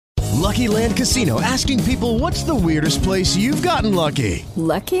Lucky Land Casino, asking people, what's the weirdest place you've gotten lucky?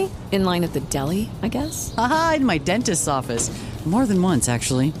 Lucky? In line at the deli, I guess? Aha, in my dentist's office. More than once,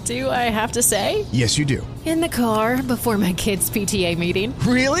 actually. Do I have to say? Yes, you do. In the car before my kids' PTA meeting.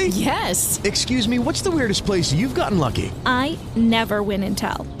 Really? Yes. Excuse me, what's the weirdest place you've gotten lucky? I never win and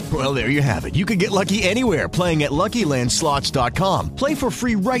tell. Well, there you have it. You can get lucky anywhere, playing at LuckyLandSlots.com. Play for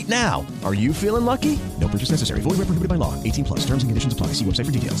free right now. Are you feeling lucky? No purchase necessary. Void where prohibited by law. 18 plus. Terms and conditions apply. See website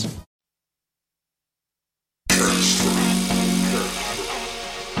for details.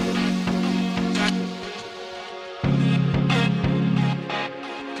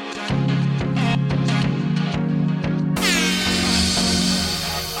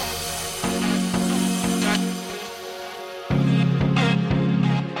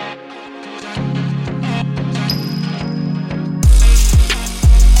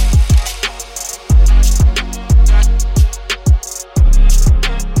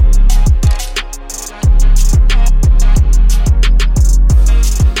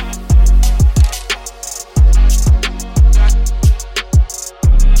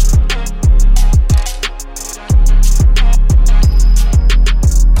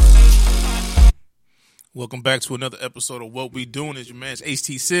 Welcome back to another episode of What We Doing. It's your man's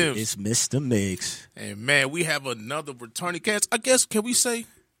HT Sims. It's Mr. Mix. And man, we have another returning cast. I guess, can we say?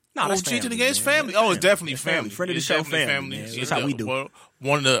 No, that's OG family, to the game. It's man. family. Oh, it's definitely family. Friend of the It's show, definitely family, man. Yeah, That's how we do. Well,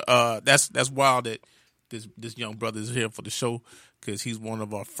 one of the that's wild that this young brother is here for the show because he's one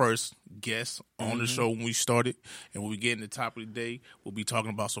of our first guests on the show when we started. And when we get in the top of the day, we'll be talking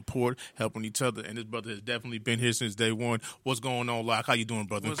about support, helping each other. And this brother has definitely been here since day one. What's going on, Locke? How you doing,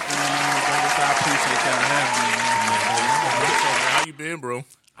 brother? What's going on, brothers? I appreciate y'all having me, man. How you been, bro?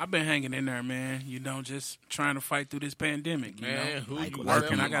 I've been hanging in there, man. You know, just trying to fight through this pandemic. You Man, know, who Like you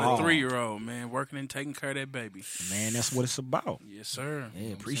working. I got a Oh. 3-year-old, man, working and taking care of that baby. Man, that's what it's about. Yes, sir.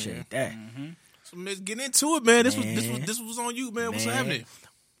 Yeah, appreciate that. So let's get into it, man. This Man. was on you, man. What's Man. happening?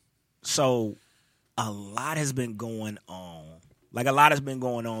 So, a lot has been going on. Like, a lot has been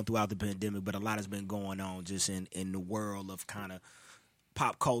going on throughout the pandemic, but a lot has been going on just in the world of kind of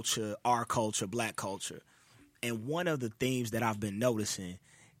pop culture, our culture, black culture. And one of the themes that I've been noticing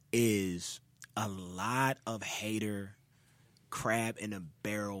is a lot of hater, crab in a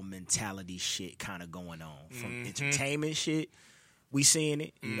barrel mentality shit kind of going on. From entertainment shit, we seeing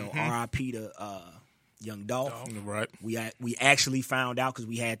it. You know, R.I.P. to Young Dolph. Right. We actually found out because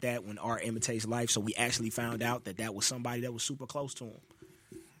we had that when Art Imitates Life. So we actually found out that was somebody that was super close to him.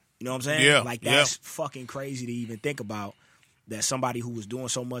 You know what I'm saying? Yeah, Like, that's fucking crazy to even think about, that somebody who was doing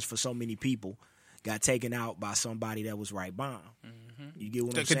so much for so many people got taken out by somebody that was right by him. You get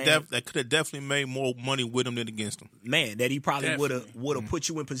what I'm saying? That could have definitely made more money with him than against him. Man, that he probably would Definitely. have put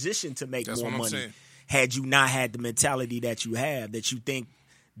you in position to make That's more what I'm money saying. had you not had the mentality that you have, that you think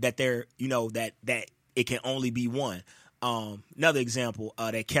that there, you know, that it can only be one. Another example,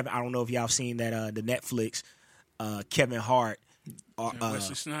 that Kevin, I don't know if y'all seen that the Netflix Kevin Hart, And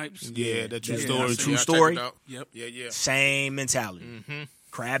Wesley Snipes. Yeah, that true Yeah, story. that's true I checked story. it out. Yep. Yeah. same mentality.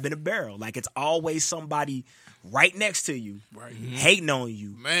 Crab in a barrel. Like, it's always somebody right next to you, Right. hating on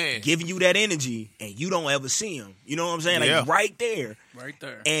you, Man. giving you that energy, and you don't ever see them. You know what I'm saying? Like, Yeah. right there. Right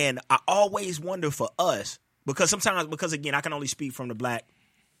there. And I always wonder for us, because again, I can only speak from the black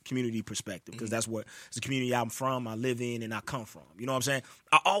community perspective, because that's what it's the community I'm from, I live in, and I come from. You know what I'm saying?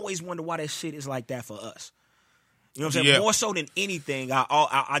 I always wonder why that shit is like that for us. You know what I'm saying? Yeah. More so than anything,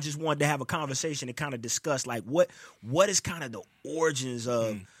 I just wanted to have a conversation to kind of discuss, like, what is kind of the origins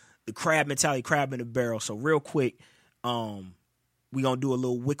of the crab mentality, crab in the barrel. So real quick, we're going to do a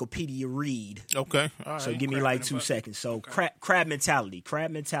little Wikipedia read. Okay. All right. So give me Crab like in a 2 bucket. seconds. So crab mentality.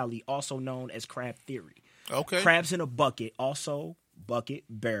 Crab mentality, also known as crab theory. Okay. Crabs in a bucket, also bucket,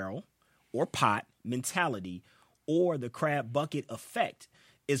 barrel, or pot mentality, or the crab bucket effect,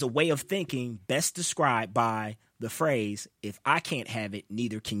 is a way of thinking best described by the phrase, if I can't have it,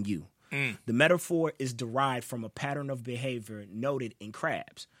 neither can you. The metaphor is derived from a pattern of behavior noted in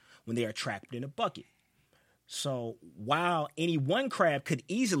crabs when they are trapped in a bucket. So while any one crab could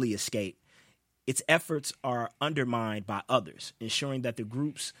easily escape, its efforts are undermined by others, ensuring that the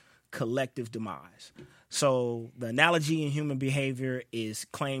group's collective demise. So the analogy in human behavior is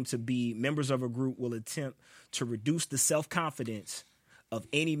claimed to be members of a group will attempt to reduce the self-confidence of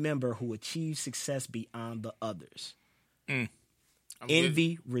any member who achieves success beyond the others.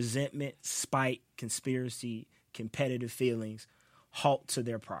 Envy, resentment, spite, conspiracy, competitive feelings halt to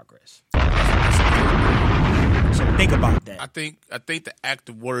their progress. So think about that. I think the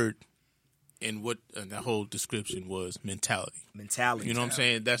active word in what that whole description was mentality. Mentality. You know what I'm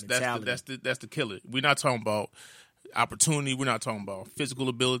saying? That's Mentality. the killer. We're not talking about opportunity. We're not talking about physical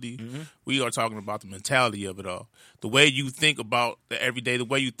ability. Mm-hmm. We are talking about the mentality of it all. The way you think about the everyday, the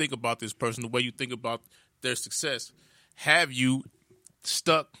way you think about this person, the way you think about their success, have you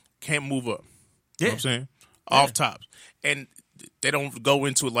stuck, can't move up. You know what I'm saying? Off tops. And they don't go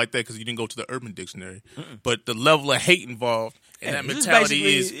into it like that because you didn't go to the Urban Dictionary. But the level of hate involved and that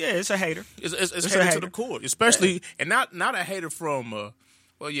mentality is... Yeah, it's a hater. It's hater to the core. Especially, and not a hater from...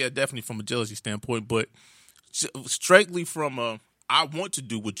 definitely from a jealousy standpoint, but straightly from I want to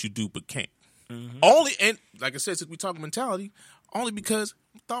do what you do but can't. Only, and like I said, since we talk mentality, only because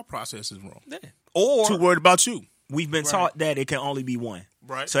thought process is wrong. Yeah. Or too worried about you. We've been taught that it can only be one.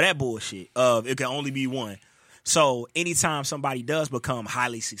 Right. So that bullshit of it can only be one. So anytime somebody does become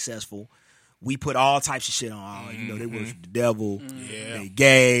highly successful, we put all types of shit on. You know, they worship the devil. They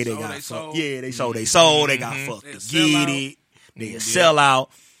gay. They got fucked. Yeah, they sold their soul. They got fucked to get it. They sell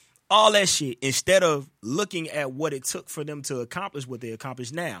out. All that shit. Instead of looking at what it took for them to accomplish what they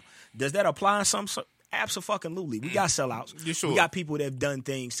accomplished now. Does that apply in some? Absolutely. We got sellouts. Sure. We got people that have done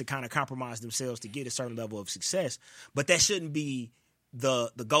things to kind of compromise themselves to get a certain level of success. But that shouldn't be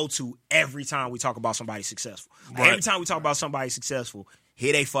the go-to every time we talk about somebody successful. Right. Every time we talk about somebody successful,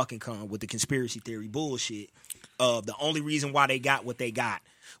 here they fucking come with the conspiracy theory bullshit of the only reason why they got what they got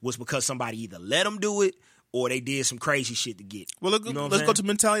was because somebody either let them do it or they did some crazy shit to get it. Well, let's saying? go to the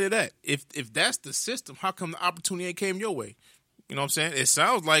mentality of that. If that's the system, how come the opportunity ain't came your way? You know what I'm saying? It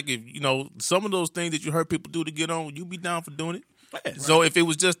sounds like if, some of those things that you heard people do to get on, you be down for doing it. Yeah, so if it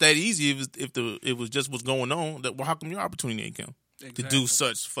was just that easy, if it was just what's going on, how come your opportunity ain't come to do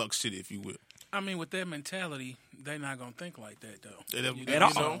such fuck shit, if you will? I mean, with their mentality, they're not gonna think like that though. At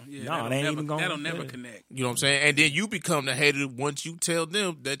all. No, they ain't even gonna. That'll never connect. You know what I'm saying? And then you become the hater once you tell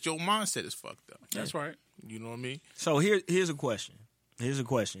them that your mindset is fucked up. That's right. You know what I mean? So here's a question. I'm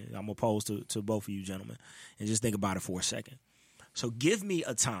gonna pose to both of you gentlemen, and just think about it for a second. So give me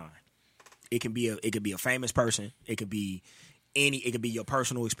a time. It can be a famous person. It could be your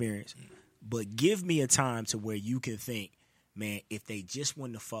personal experience. But give me a time to where you can think, man, if they just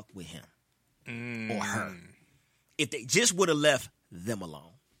wouldn't have fucked with him or her, if they just would have left them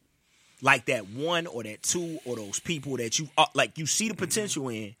alone, like that one or that two or those people that you see the potential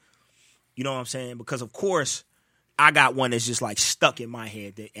in. You know what I'm saying? Because of course, I got one that's just like stuck in my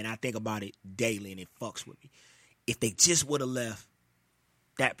head, and I think about it daily, and it fucks with me. If they just would have left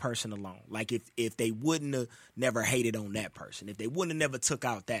that person alone, like if they wouldn't have never hated on that person, if they wouldn't have never took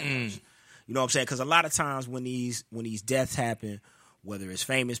out that person, you know what I'm saying? Because a lot of times when these deaths happen, whether it's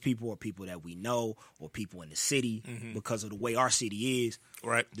famous people or people that we know or people in the city, because of the way our city is,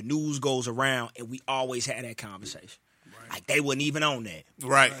 right? The news goes around, and we always had that conversation. Like, they wasn't even on that.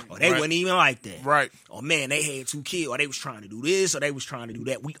 Right. Or they wasn't even like that. Right. Or, man, they had 2 kids. Or they was trying to do this. Or they was trying to do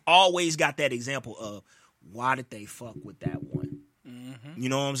that. We always got that example of, why did they fuck with that one? You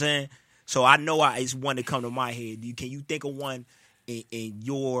know what I'm saying? So I know it's one that come to my head. Can you think of one in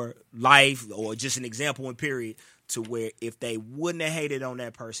your life or just an example in period to where if they wouldn't have hated on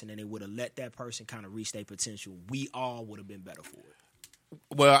that person and they would have let that person kind of reach their potential, we all would have been better for it?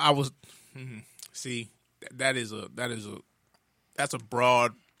 Well, I was... See... That's a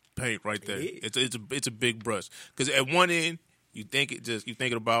broad paint right there. It's a big brush, because at one end you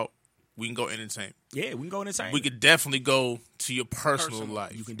thinking about we can go entertain. Yeah, we can go entertain. We could definitely go to your personal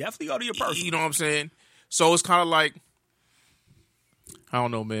life. You can definitely go to your personal. You know what I'm saying? So it's kind of like, I don't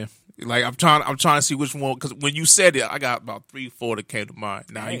know, man. Like I'm trying to see which one, because when you said it, I got about 3-4 that came to mind.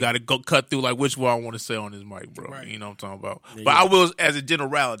 Now you got to go cut through like which one I want to say on this mic, bro. Right. You know what I'm talking about? Yeah, but I will, as a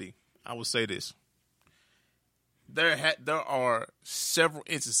generality, I will say this. There are several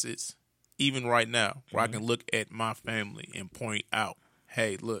instances, even right now, where I can look at my family and point out,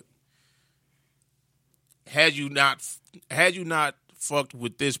 hey, look, had you not fucked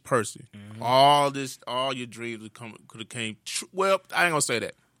with this person, all your dreams could have came true. Well, I ain't gonna say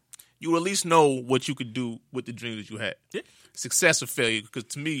that. You at least know what you could do with the dreams that you had. Yeah. Success or failure, because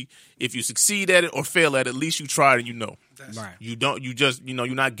to me, if you succeed at it or fail at it, at least you tried and you know. Right. You don't. You just.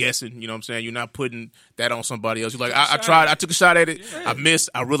 You're not guessing. You know what I'm saying. You're not putting that on somebody else. You're like, I tried. I took a shot at it. Yeah. I missed.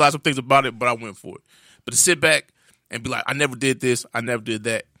 I realized some things about it, but I went for it. But to sit back and be like, I never did this. I never did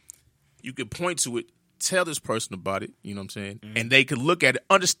that. You can point to it. Tell this person about it. You know what I'm saying. And they can look at it,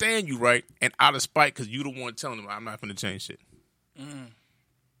 understand you right, and out of spite, because you the one telling them, I'm not going to change shit.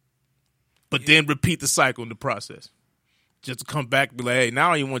 But then repeat the cycle in the process. Just to come back and be like, hey, now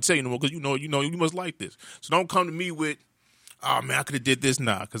I don't even want to tell you no more, because you must like this. So don't come to me with, oh man, I could have did this.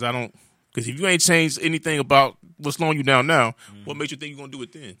 Nah, because I don't. Because if you ain't changed anything about what's slowing you down now, what makes you think you're gonna do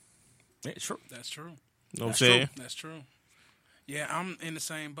it then? Yeah, true. That's true. You know what I'm saying? That's true. Yeah, I'm in the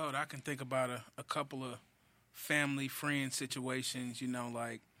same boat. I can think about a couple of family friend situations. You know,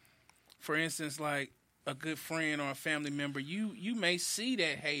 like for instance, like a good friend or a family member, you may see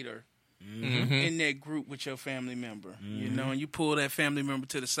that hater in that group with your family member. You know, and you pull that family member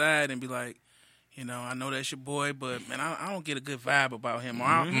to the side and be like, you know, I know that's your boy, but man, I don't get a good vibe about him. Or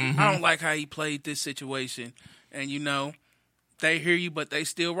I don't like how he played this situation. And you know, they hear you, but they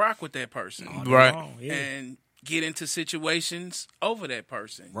still rock with that person, Right. and get into situations over that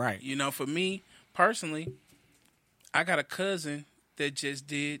person. Right. You know, for me personally, I got a cousin that just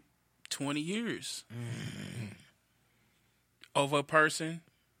did 20 years over a person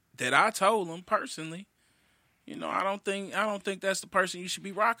that I told him personally, you know, I don't think that's the person you should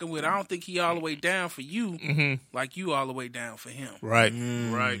be rocking with. I don't think he all the way down for you like you all the way down for him. Right.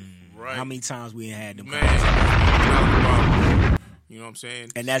 Right. How many times we ain't had them Man. conversations? You know what I'm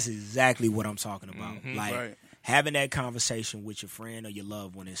saying? And that's exactly what I'm talking about. Like Right. having that conversation with your friend or your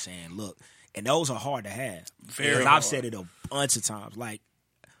loved one and saying, look, and those are hard to have. Very Because hard. I've said it a bunch of times. Like,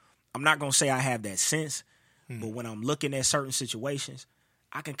 I'm not going to say I have that sense, but when I'm looking at certain situations,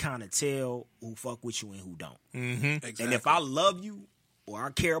 I can kind of tell who fuck with you and who don't. Exactly. And if I love you or I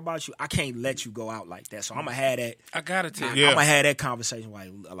care about you, I can't let you go out like that. So I'm going to have that. I gotta tell I'm you. Yeah. going to have that conversation like,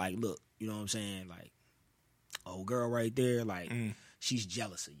 look, you know what I'm saying? Like, old girl right there, like, she's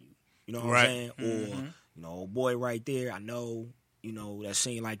jealous of you. You know what Right. I'm saying? Or, you know, old boy right there, I know, you know, that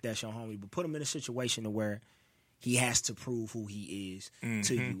seem like that's your homie, but put him in a situation to where he has to prove who he is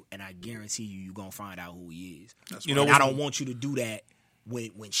to you, and I guarantee you're going to find out who he is. You know And what's- I don't want you to do that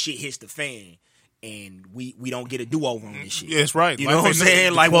when shit hits the fan and we don't get a do-over on this shit. Yeah, that's right. You Life know what I'm ain't no- saying?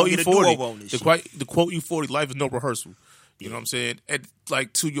 the Like, quote we'll get a U40. do-over on this shit. The quote U40, life is no rehearsal. You know what I'm saying? And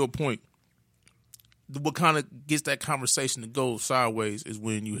like, to your point, what kind of gets that conversation to go sideways is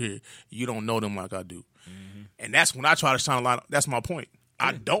when you hear you don't know them like I do. And that's when I try to shine a light. That's my point.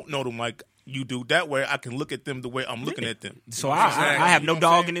 I don't know them like you do. That way I can look at them the way I'm looking at them. So I have no You know what I'm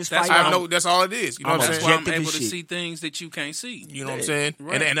dog saying? in this That's fight. I know that's all it is. You know I'm what I'm That's saying? why I'm objective able as to shit. see things that you can't see. You know what I'm saying?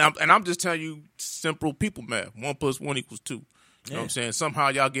 Right. And I'm just telling you simple people math. 1 + 1 = 2. You know what I'm saying? Somehow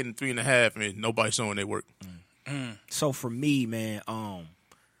y'all getting 3.5 and nobody's showing their work. So for me, man,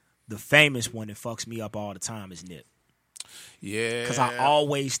 the famous one that fucks me up all the time is Nip. Yeah. Because I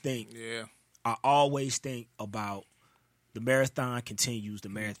always think Yeah. about the Marathon Continues, the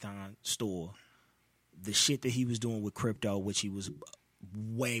Marathon Store, the shit that he was doing with crypto, which he was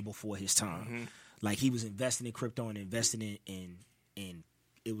way before his time. Like, he was investing in crypto and investing in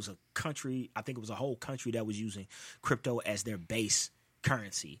it was a country, I think it was a whole country that was using crypto as their base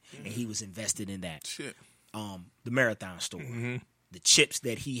currency, and he was invested in that. Shit. The Marathon Store. The chips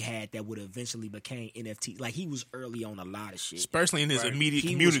that he had that would eventually became NFT. Like, he was early on a lot of shit. Especially in his immediate He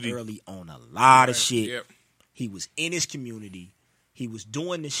community. was early on a lot of shit. Yep. He was in his community. He was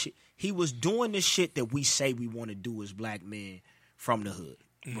doing the shit. He was doing the shit that we say we want to do as black men from the hood.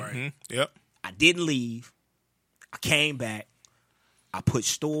 Right. Yep. I didn't leave. I came back. I put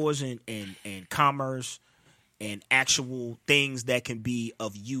stores and commerce and actual things that can be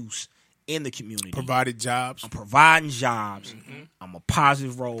of use in the community. Provided jobs. I'm providing jobs. I'm a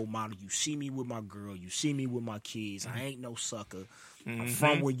positive role model. You see me with my girl. You see me with my kids. I ain't no sucker. I'm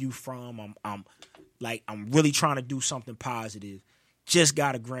from where you from. I'm really trying to do something positive. Just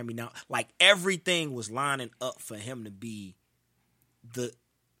got a Grammy now. Like, everything was lining up for him to be the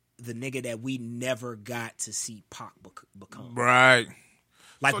nigga that we never got to see Pac become. Right.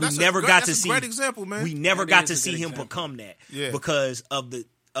 Like, So we that's never a got to that's a see. great example, man. We never That got is to a see good him example. become that Yeah. because of the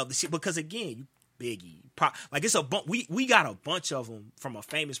shit. Because again, you Biggie, like, it's we got a bunch of them from a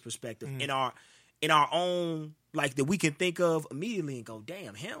famous perspective in our own, like, that we can think of immediately and go,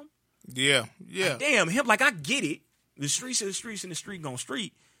 damn him, Yeah. Yeah. damn him. Like, I get it. The streets are the streets and the street gon'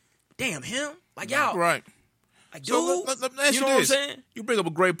 street. Damn him. Like, y'all, Right. like, dude, So let me ask you know what I'm this. saying? You bring up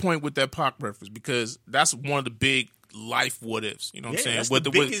a great point with that Pac reference because that's one of the big life what ifs. You know what I'm Yeah, saying? that's With the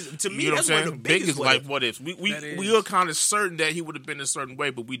biggest- to me, you know that's what I'm one of saying? the biggest what life if. what ifs. That We is. are kind of certain that he would have been a certain way,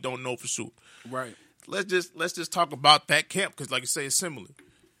 but we don't know for sure. Right. Let's just talk about that camp because, like you say, it's similar.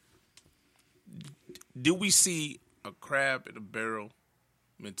 Do we see a crab in a barrel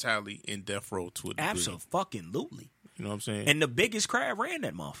mentality in Death Row to a degree? Absolutely. You know what I'm saying? And the biggest crab ran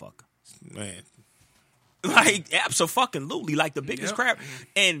that motherfucker. Man, Like, absolutely, like the biggest Yep. crap.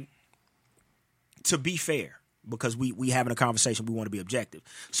 And to be fair, because we having a conversation, we want to be objective.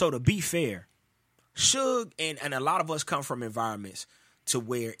 So to be fair, Suge and a lot of us come from environments to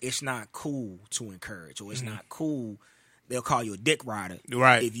where it's not cool to encourage, or it's not cool. They'll call you a dick rider,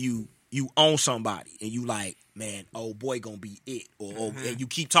 Right. If you own somebody and you like, man, old boy gonna be it, or and you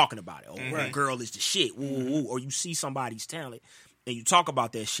keep talking about it, or girl is the shit, woo, woo, woo. Or you see somebody's talent and you talk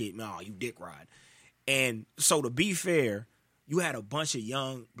about that shit, man, oh, you dick ride. And so to be fair, you had a bunch of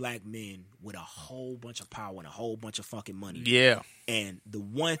young black men with a whole bunch of power and a whole bunch of fucking money. Yeah. And the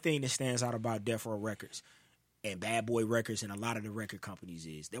one thing that stands out about Death Row Records and Bad Boy Records and a lot of the record companies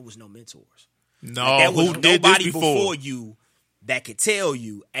is there was no mentors. No, Like, there was who did this nobody before you that could tell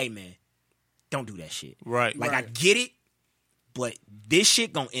you, hey man, don't do that shit. Right. Like I get it, but this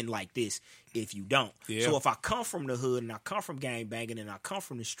shit gonna end like this if you don't. Yeah. So if I come from the hood and I come from gang banging and I come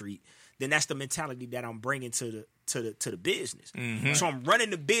from the street, then that's the mentality that I'm bringing to the business. Mm-hmm. So I'm running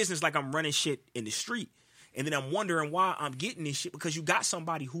the business like I'm running shit in the street, and then I'm wondering why I'm getting this shit because you got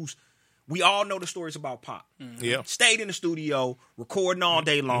somebody who's. We all know the stories about Pop. Yeah. Stayed in the studio, recording all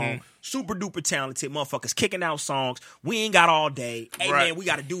day long, super duper talented, motherfuckers kicking out songs. We ain't got all day. Hey Right. man, we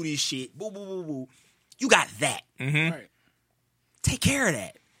got to do this shit. Boo, boo, boo, boo. You got that. Right. Take care of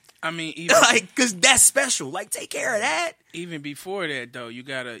that. I mean, even, Like, cause that's special. Like, take care of that. even before that though, you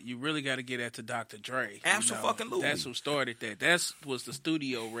really gotta get at to Dr. Dre. Absolutely. That's who started that. That's was the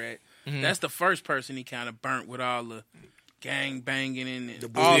studio rat. That's the first person he kind of burnt with all the gang banging and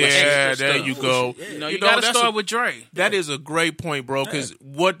all the Yeah, extra there stuff. you go. You gotta that's start with Dre. That is a great point, bro. Because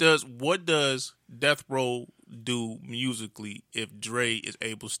what does Death Row do musically if Dre is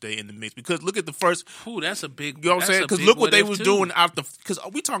able to stay in the mix? Because look at the first. Ooh, that's a big. You know what I'm that's saying? a Because big look what they if was too. doing out the. Because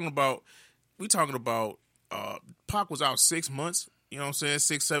we talking about. Pac was out 6 months. You know what I'm saying?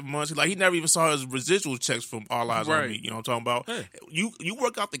 6, 7 months. Like he never even saw his residual checks from All Eyes on Right. Me. You know what I'm talking about? You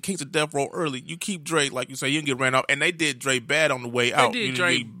work out the kinks of Death Row early. You keep Dre, like you say, you can get ran off. And they did Dre bad on the way out. did You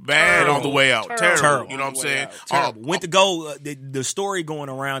Dre get bad on the way out. terrible Terrible. You know on what I'm the way saying? out. Terrible. Went to go. The story going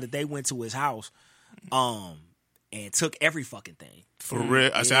around that they went to his house, and took every fucking thing. For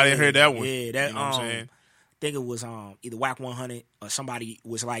real. I didn't hear that one. Yeah, that You know what I'm saying? I think it was either Whack 100 or somebody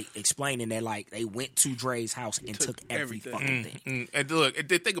was like explaining that like they went to Dre's house and took every everything. fucking thing. And look, and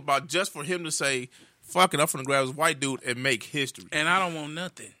then think about just for him to say, "Fuck it, I'm gonna grab this white dude and make history." And I don't want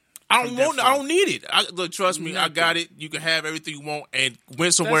nothing. I don't need it. Look, trust me, I got it. You can have everything you want, and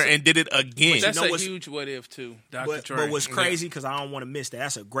went somewhere That's and did it again. That's know a what's- huge what if too, Dr. But Dre. what's crazy because I don't want to miss that.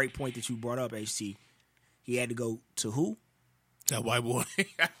 That's a great point that you brought up, HT. He had to go to who? That white boy.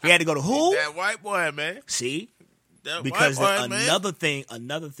 He had to go to who? That white boy, man. See, That because white boy, man.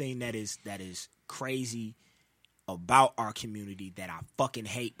 another thing that is crazy about our community that I fucking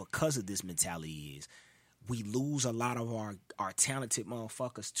hate because of this mentality is we lose a lot of our talented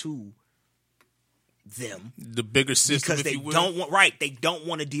motherfuckers to them The bigger system, because if they you will. don't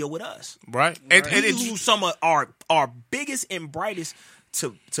want to deal with us. Right. And We it's lose some of our biggest and brightest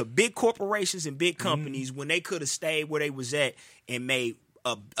to big corporations and big companies when they could have stayed where they was at and made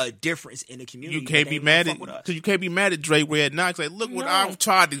a difference in the community. you can't but be they mad won't at fuck with us. because you can't be mad at Dre Red Knox. Like, look what No. I've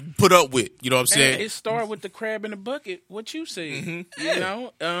tried to put up with. You know what I'm And saying? it started with the crab in the bucket. What you said, Mm-hmm. you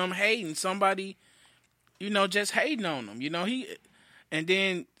know, hating somebody, just hating on them. And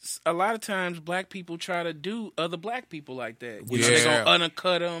then a lot of times black people try to do other black people like that. Yeah. They're gonna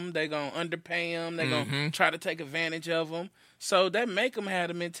undercut them. They're gonna underpay them. They're gonna try to take advantage of them. So that make them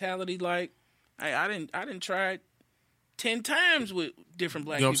have a mentality like, hey, I didn't try it 10 times with different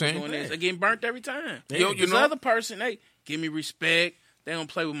black You know what people I'm doing saying? this. They're getting burnt every time. Yo, This other person, they give me respect. They don't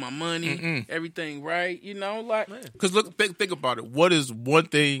play with my money. Everything right. Because look, think about it. What is one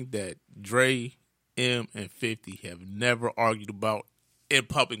thing that Dre, M, and 50 have never argued about in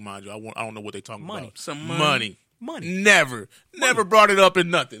public, mind you? I don't know what they're talking Money. about. Some money. Never brought it up in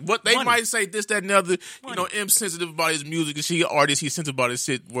nothing. What they Money. might say this, that, and the other. You know, M's sensitive about his music, and she an artist. He's sensitive about his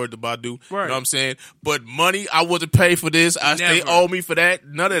shit. Word to Badu. You know what I'm saying? But money, I wasn't paid for this. They Never. owe me for that.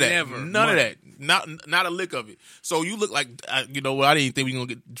 None of that. Never. None of that. Not a lick of it. So you look like you know what? I didn't think we gonna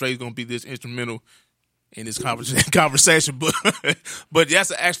get Dre's gonna be this instrumental in this conversation, but that's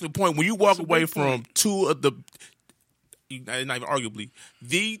the actual point. When you walk away from two of the, not even arguably,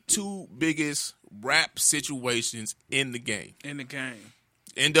 the two biggest rap situations in the game, In the game.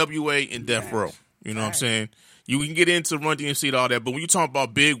 NWA and Death Row. You know what I'm saying? You can get into Run DMC and all that, but when you talk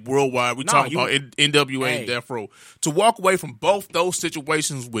about big worldwide, we talking about NWA and Death Row. To walk away from both those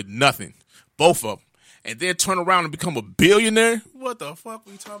situations with nothing, both of them, and then turn around and become a billionaire, what the fuck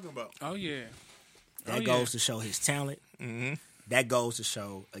are we talking about? Oh, yeah. That goes to show his talent. That goes to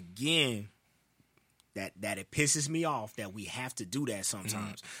show again that it pisses me off that we have to do that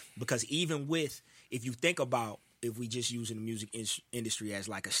sometimes. Because even with, if you think about if we just using the music industry as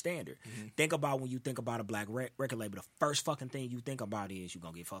like a standard. Think about when you think about a black record label, the first fucking thing you think about is you're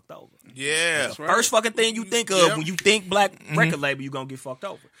going to get fucked over. Yeah. The first fucking thing you think of when you think black record label, you're going to get fucked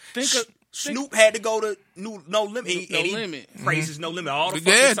over. Snoop had to go to No Limit. No Limit. Praises No Limit all the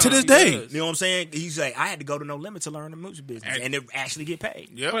fucking time. to this day. You know what I'm saying? He's like, I had to go to No Limit to learn the music business and to actually get paid.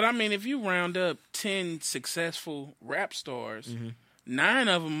 Yep. But I mean, if you round up 10 successful rap stars, 9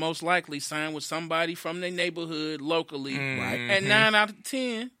 of them most likely signed with somebody from their neighborhood locally, and 9 out of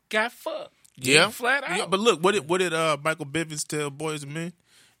 10 got fucked. Yeah, flat out. Yeah, but look, what did Michael Bivins tell Boys and Men?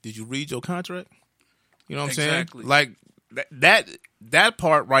 Did you read your contract? You know what I'm saying? Like that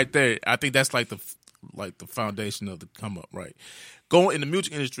part right there. I think that's like the foundation of the come up, right? Going in the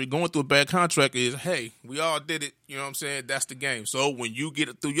music industry, going through a bad contract is, hey, we all did it. You know what I'm saying? That's the game. So when you get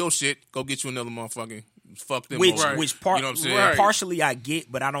it through your shit, go get you another motherfucking fuck them. Which part, you know what I'm saying? Partially I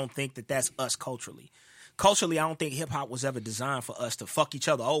get, but I don't think that that's us culturally. Culturally, I don't think hip hop was ever designed for us to fuck each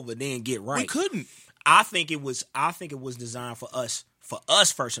other over, then get right. We couldn't. I think it was designed for us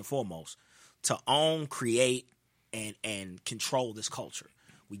first and foremost to own, create, and control this culture.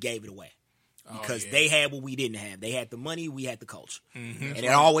 We gave it away because they had what we didn't have. They had the money, we had the culture, and it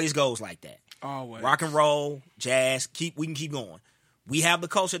always goes like that. Always. Rock and roll, jazz, we can keep going. We have the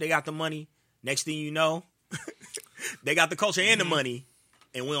culture, they got the money. Next thing you know, they got the culture and the money,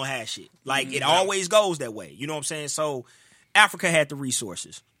 and we don't have shit. Like, it always goes that way. You know what I'm saying? So, Africa had the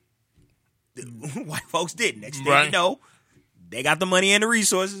resources. White folks didn't. Next thing you know, they got the money and the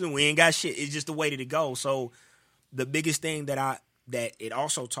resources, and we ain't got shit. It's just the way that it goes. So, the biggest thing that it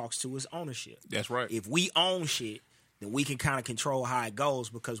also talks to is ownership. That's right. If we own shit, then we can kind of control how it goes.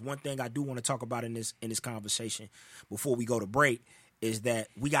 Because one thing I do want to talk about in this conversation before we go to break is that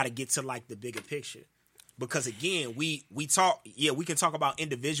we got to get to like the bigger picture. Because again, we talk, we can talk about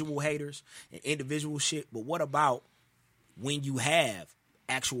individual haters and individual shit, but what about when you have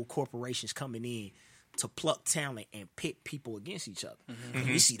actual corporations coming in to pluck talent and pit people against each other?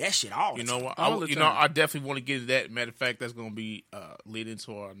 We see that shit all the time. I definitely want to get to that. Matter of fact, that's going to be leading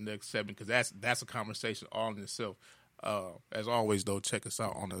to our next segment because that's a conversation all in itself. As always, though, check us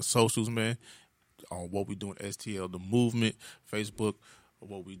out on the socials, man. On what we doing, STL, the movement, Facebook,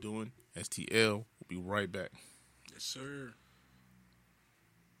 what we doing, STL. We'll be right back. Yes, sir.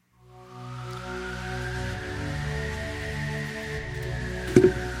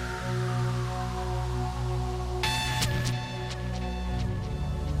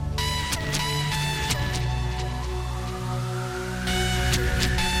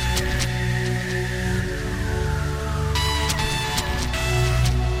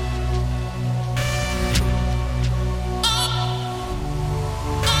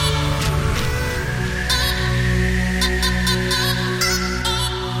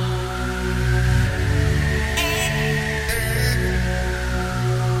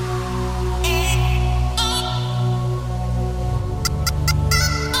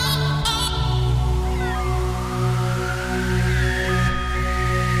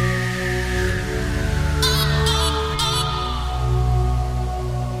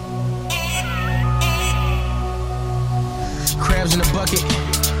 Crabs in the bucket.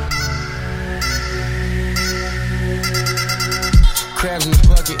 Crabs in the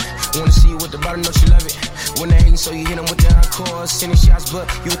bucket. Wanna see you with the bottom, know she love it. When they hating, so you hit them with the encore. Sending shots, but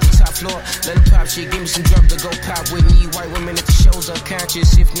you at the top floor. Let them pop shit, give me some drugs to go pop with me. White women at the shows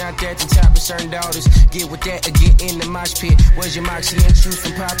unconscious. If not that, the top is certain daughters. Get with that or get in the mosh pit. Where's your moxie and truth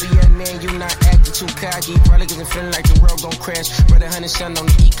from Papa? Yeah, man, you not acting too cocky. Probably cause I'm feeling like the world gon' crash. Brother Hunter son on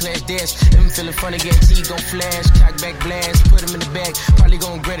the E-class dash. Them feeling funny, guarantee gon' flash. Cock back blast, put him in the bag. Probably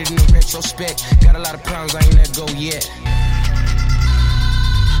gon' regret it in the retrospect. Got a lot of problems, I ain't let go yet.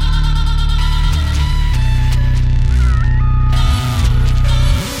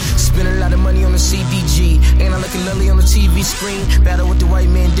 Spend a lot of money on the CBG. Ain't I looking lovely on the TV screen? Battle with the white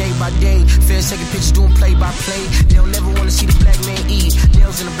man day by day. Feds taking pictures, doing play by play. They'll never wanna see the black man eat.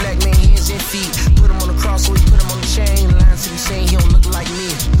 Nails in the black man hands and feet. Put him on the cross, so we put him on the chain. Lines to be saying he don't look like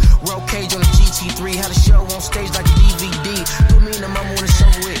me. Roll cage on the GT3. Had a show on stage like a DVD. Put me in the mama when it's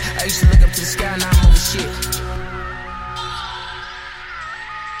over with. I used to look up to the sky, now I'm over shit.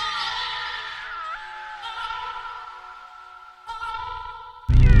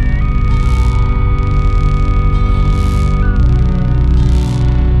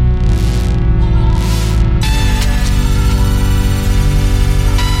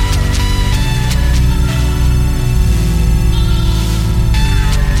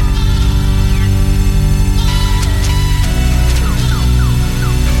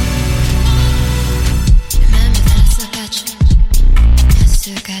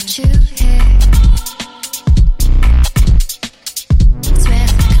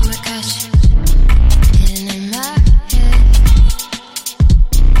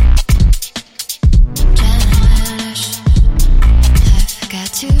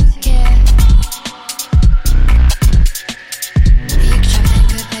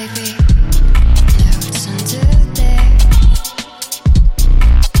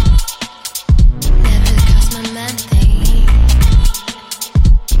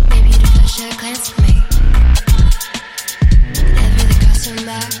 chance for me. Never the costume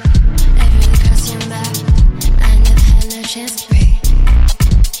back, never the costume back. I never had no chance to breathe.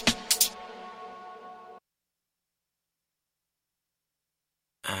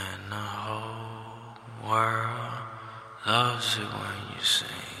 And the whole world loves it when you sing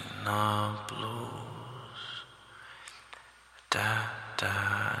the blues. Da da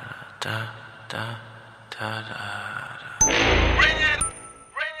da da da da. Bring it.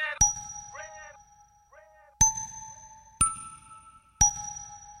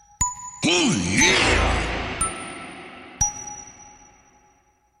 Oh yeah!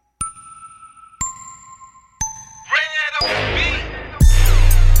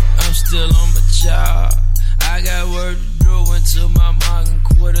 I'm still on my job. I got work to do until my mom can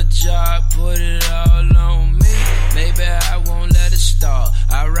quit a job. Put it all on me. Maybe I won't let it start.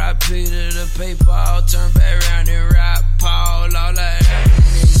 I ride Peter to paper. I'll turn back around and ride Paul. All I have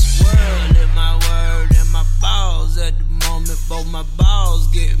in this world is my word and my balls. At the moment, both my balls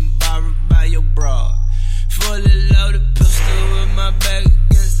getting borrowed by your broad. Fully loaded pistol with my back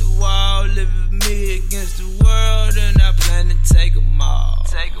against the wall. Living me against the world, and I plan to take them all.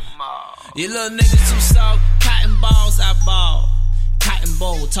 Take them all. You little niggas too soft. Cotton balls, I ball. Cotton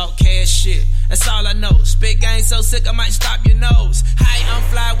bowl, talk cash shit. That's all I know. Spit game so sick I might stop your nose. High, I'm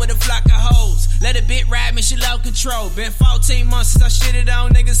fly with a flock of hoes. Let a bit ride me, she love control. Been 14 months since I shitted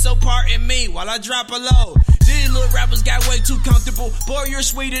on niggas, so pardon me while I drop a load. These little rappers got way too comfortable. Boy, you're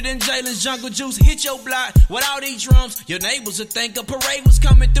sweeter than Jalen's Jungle Juice. Hit your block with all these drums. Your neighbors would think a parade was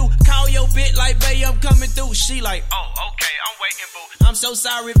coming through. Call your bitch like, babe, I'm coming through. She like, oh, okay, I'm waiting, boo. I'm so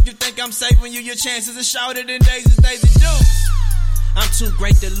sorry if you think I'm saving you. Your chances are shorter than Daisy's Daisy Dukes. I'm too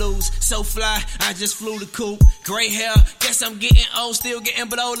great to lose, so fly, I just flew the coop. Gray hair, guess I'm getting old, still getting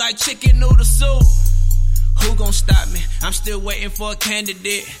blow like chicken noodle soup. Who gon' stop me? I'm still waiting for a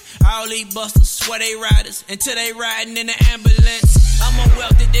candidate. All these busters swear they riders until they riding in the ambulance. I'm more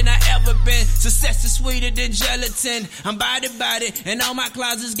wealthy than I ever been. Success is sweeter than gelatin. I'm body, and all my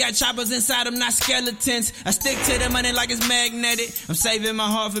closets got choppers inside them, not skeletons. I stick to the money like it's magnetic. I'm saving my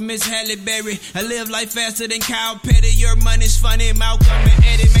heart for Miss Halle Berry. I live life faster than Kyle Petty. Your money's funny, Malcolm and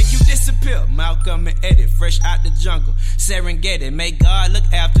Eddie make you disappear. Malcolm and Eddie, fresh out the jungle, Serengeti. May God look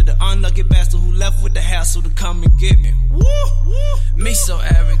after the unlucky bastard who left with the hassle to come and get me. Woo! Me so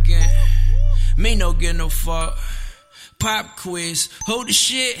arrogant. Me no get no fuck. Pop quiz, who the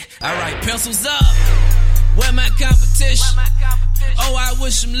shit? I write pencils up. Where my competition? Oh, I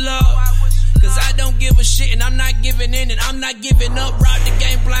wish them luck. Cause I don't give a shit and I'm not giving in and I'm not giving up. Rob the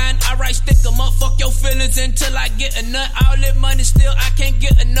game blind, I write stick 'em up. Fuck your feelings until I get a nut. All that money still, I can't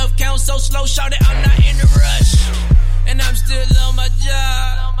get enough. Count so slow, shout it, I'm not in a rush. And I'm still on my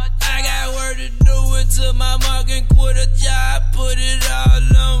job. I got work to do until my mom can quit a job. Put it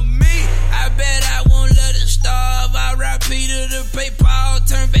all on me. I bet I won't let it starve. I ride Peter to pay Paul.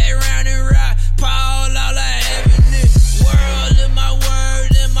 Turn back around and ride Paul. All I have in this world is my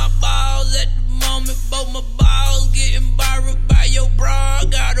word and my balls. At the moment, both my balls getting borrowed by your bra.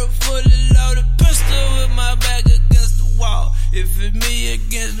 Got a fully loaded pistol with my back against the wall. If it's me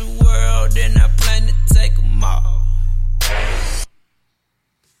against the world, then I plan to take them all.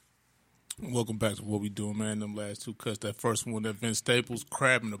 Welcome back to What We Doing, man. Them last two cuts. That first one, that Vince Staples,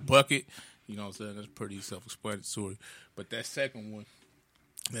 Crab in the Bucket. You know what I'm saying? That's pretty self-explanatory. But that second one,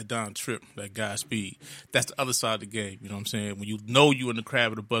 that Don Tripp, that Godspeed, that's the other side of the game. You know what I'm saying? When you know you in the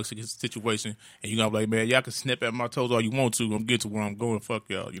Crab in the Bucket situation, and you're going to be like, man, y'all can snap at my toes all you want to. I'm getting to where I'm going. Fuck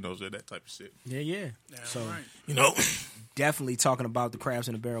y'all. You know what I'm saying? That type of shit. Yeah. So, right. You know, definitely talking about the crabs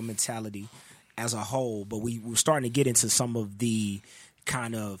in the barrel mentality as a whole. But we're starting to get into some of the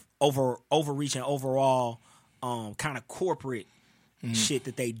kind of overreaching overall kind of corporate shit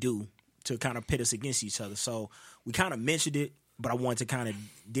that they do to kind of pit us against each other. So we kind of mentioned it, but I wanted to kind of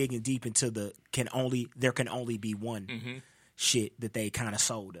dig in deep into there can only be one shit that they kind of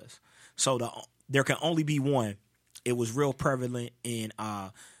sold us. So there can only be one. It was real prevalent in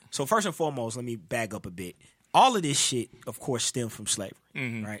so first and foremost, let me back up a bit. All of this shit, of course, stemmed from slavery,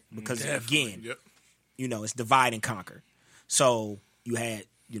 right? Because again, you know, it's divide and conquer. So you had,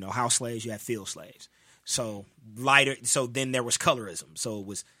 you know, house slaves, you had field slaves. So then there was colorism. So it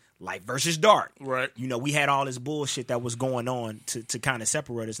was light versus dark. Right. You know, we had all this bullshit that was going on to kind of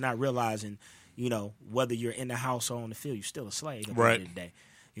separate us, not realizing, you know, whether you're in the house or on the field, you're still a slave at the end of the day.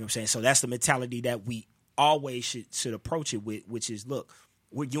 You know what I'm saying? So that's the mentality that we always should approach it with, which is, look,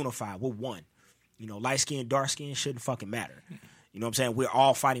 we're unified. We're one. You know, light skin, dark skin shouldn't fucking matter. You know what I'm saying? We're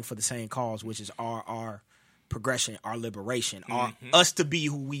all fighting for the same cause, which is our progression, our liberation, us to be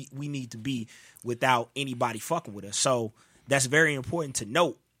who we need to be without anybody fucking with us. So that's very important to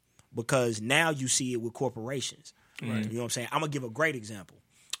note. because now you see it with corporations. Right. You know what I'm saying? I'm gonna give a great example.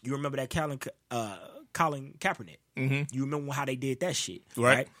 You remember that Colin Kaepernick? Mm-hmm. You remember how they did that shit,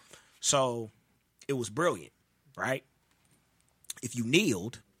 right? So it was brilliant, right? If you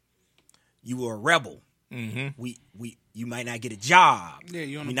kneeled, you were a rebel. Mm-hmm. You might not get a job. Yeah,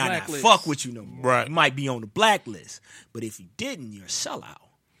 you're on the blacklist. We not fuck with you no more. Right. You might be on the blacklist, but if you didn't, you're a sellout.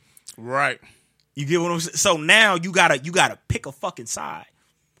 Right. You get what I'm saying? So now you gotta pick a fucking side,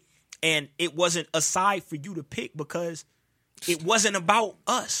 and it wasn't a side for you to pick because it wasn't about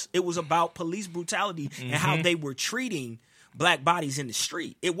us. It was about police brutality and how they were treating black bodies in the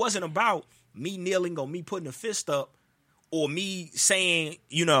street. It wasn't about me kneeling or me putting a fist up or me saying,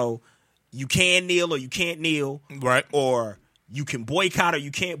 you know, you can kneel or you can't kneel. Right. Or you can boycott or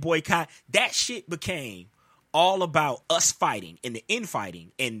you can't boycott. That shit became all about us fighting and the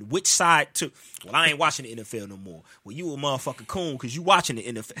infighting and which side to. Well, I ain't watching the NFL no more. Well, you a motherfucking coon because you watching the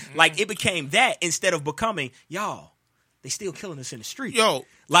NFL. Like, it became that instead of becoming, y'all, they still killing us in the street. Yo.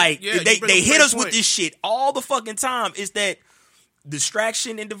 Like, Yeah, they hit us point. with this shit all the fucking time. It's that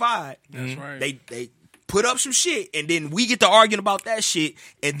distraction and divide. That's right. They put up some shit, and then we get to arguing about that shit,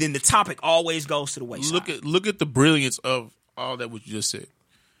 and then the topic always goes to the wayside. Look at the brilliance of all that what you just said.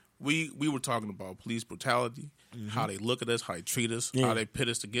 We were talking about police brutality, how they look at us, how they treat us, how they pit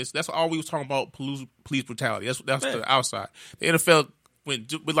us against. That's all we was talking about. Police brutality. That's the outside. The NFL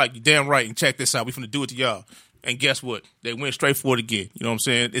went like, you damn right, and check this out. We finna do it to y'all. And guess what? They went straight for it again. You know what I'm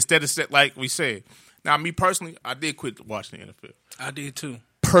saying? Instead of like we said. Now, me personally, I did quit watching the NFL. I did too.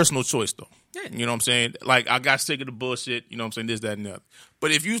 Personal choice, though. Yeah. You know what I'm saying? Like, I got sick of the bullshit. You know what I'm saying? This, that, and the other.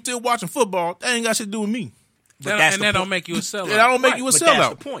 But if you still watching football, that ain't got shit to do with me. That don't make you a sellout. That don't make you a sellout. That's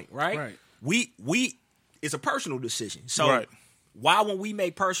the point, right? Right. We it's a personal decision. So why when we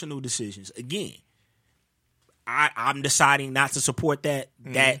make personal decisions, again, I'm deciding not to support that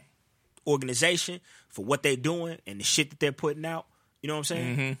organization for what they're doing and the shit that they're putting out. You know what I'm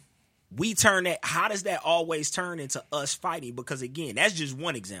saying? Mm-hmm. We turn that. How does that always turn into us fighting? Because again, that's just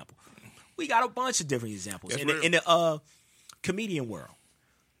one example. We got a bunch of different examples in the comedian world.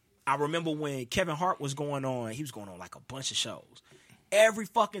 I remember when Kevin Hart was going on. He was going on like a bunch of shows. Every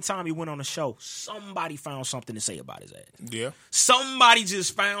fucking time he went on a show, somebody found something to say about his ass. Yeah. Somebody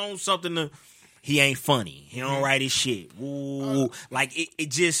just found something to. He ain't funny. He don't write his shit. Ooh, like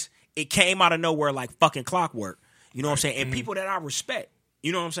it came out of nowhere like fucking clockwork. You know what I'm saying? And people that I respect.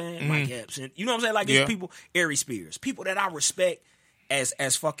 You know what I'm saying? Mike Epps. And you know what I'm saying? Like, it's people, Ari Spears. People that I respect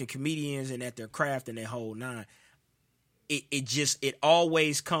as fucking comedians and at their craft and their whole nine. It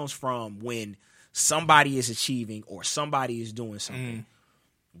always comes from when somebody is achieving or somebody is doing something.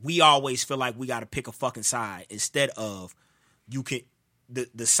 We always feel like we got to pick a fucking side instead of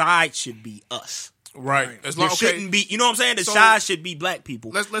the side should be us. Right. As long, shouldn't be, you know what I'm saying? The side should be black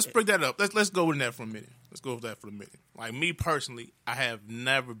people. Let's bring that up. Let's go with that for a minute. Let's go with that for a minute. Like, me personally, I have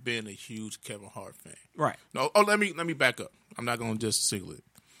never been a huge Kevin Hart fan. Right. No. Oh, let me back up. I'm not going to just single it.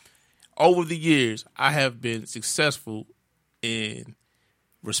 Over the years, I have been successful in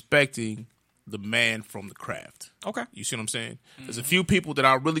respecting the man from the craft. Okay. You see what I'm saying? There's a few people that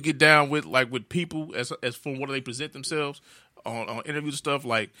I really get down with, like with people as from what they present themselves on interviews and stuff,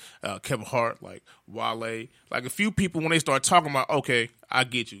 like Kevin Hart, like Wale, like a few people when they start talking about, okay, I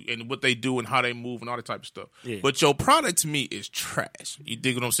get you, and what they do and how they move and all that type of stuff. Yeah. But your product to me is trash. You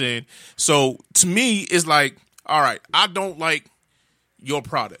dig what I'm saying? So to me, it's like, all right, I don't like your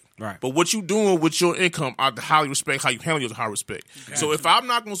product. Right. But what you doing with your income, I highly respect. How you handle your high respect. Gotcha. So if I'm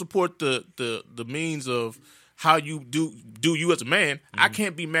not going to support the means of how you do you as a man, I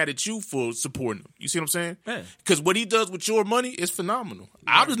can't be mad at you for supporting him. You see what I'm saying? Because what he does with your money is phenomenal.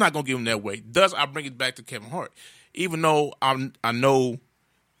 I'm just not going to give him that way. Thus, I bring it back to Kevin Hart. Even though I know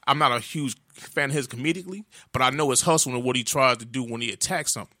I'm not a huge fan of his comedically, but I know his hustle and what he tries to do when he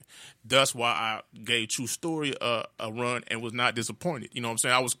attacks something. That's why I gave True Story a run and was not disappointed. You know what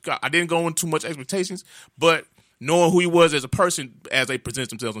I'm saying? I didn't go in too much expectations, but knowing who he was as a person as they present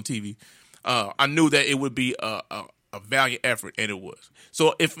themselves on TV, I knew that it would be a valiant effort, and it was.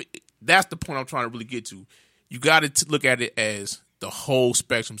 So if that's the point I'm trying to really get to, you got to look at it as the whole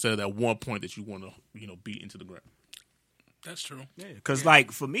spectrum instead of that one point that you want to beat into the ground. That's true. Yeah, because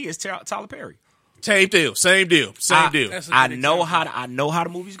like for me, it's Tyler Perry. Same deal. I know how the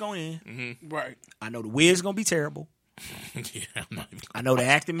movie's going in. Mm-hmm. Right. I know the wig's gonna be terrible. Yeah, I know the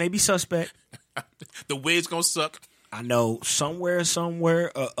acting may be suspect. The wig's gonna suck. I know somewhere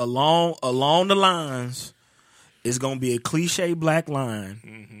along the lines, it's gonna be a cliche black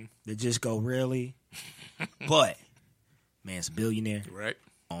line that just go really. But man's a billionaire. Right.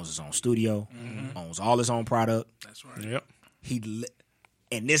 Owns his own studio. Owns all his own product. That's right. Yep.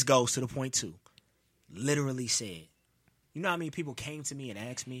 And this goes to the point too. Literally said, you know how many people came to me and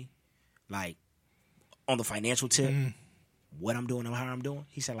asked me, like, on the financial tip, what I'm doing and how I'm doing?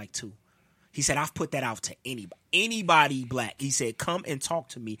 He said like 2. He said, I've put that out to anybody black. He said, come and talk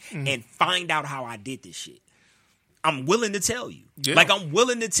to me and find out how I did this shit. I'm willing to tell you. Yeah. Like, I'm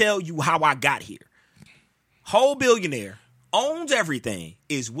willing to tell you how I got here. Whole billionaire, owns everything,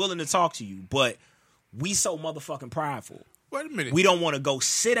 is willing to talk to you, but we so motherfucking prideful. Wait a minute. We don't want to go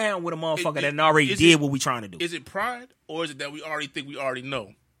sit down with a motherfucker that already did what we trying to do. Is it pride, or is it that we already think we already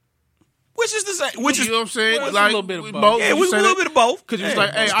know? Which is the same. Which you is, know what I'm saying? Well, it's like a little bit of both. Yeah, we a little bit of both. Because it's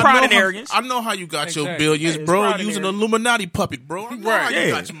like, hey, it's I pride know and arrogance. I know how you got your Exactly. billions, Yeah, it's bro. pride and Using an arrogance. Illuminati puppet, bro. I know how you Yeah.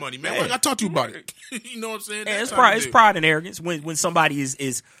 got your money, man. Yeah. I talked to you about it. You know what I'm saying? Yeah, That's it's how pride. it It's is. pride and arrogance when somebody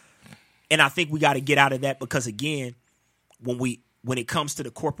is, and I think we got to get out of that because again, when it comes to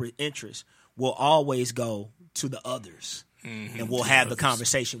the corporate interest, we'll always go to the others, and we'll have the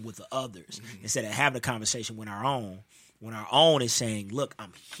conversation with the others instead of having a conversation with our own. When our own is saying, "Look,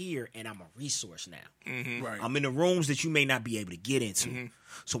 I'm here and I'm a resource now. Right. I'm in the rooms that you may not be able to get into.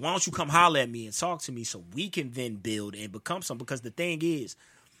 So why don't you come holler at me and talk to me so we can then build and become something?" Because the thing is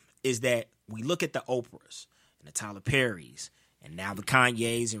that we look at the Oprahs and the Tyler Perrys and now the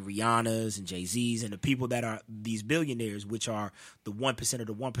Kanyes and Rihannas and Jay-Z's and the people that are these billionaires, which are the 1% of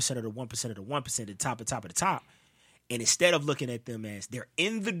the 1% of the 1% of the 1%, the top of the top. And instead of looking at them as they're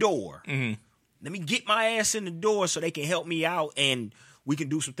in the door, let me get my ass in the door so they can help me out and we can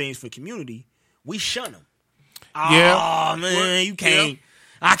do some things for the community, we shun them. Yeah. Oh, man, you can't.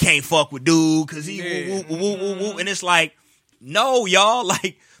 I can't fuck with dude because he woo, woo, woo, woo, woo. And it's like, no, y'all.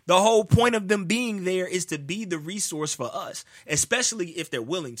 Like, the whole point of them being there is to be the resource for us, especially if they're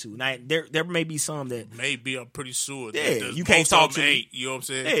willing to. Now, there may be some that Maybe, I'm pretty sure. Yeah, that you can't most of talk them to me. ain't, you know what I'm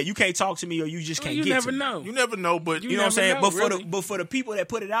saying? yeah, you can't talk to me or you just can't you get never to me. know. You never know, but You know what I'm saying? never But know, for the people that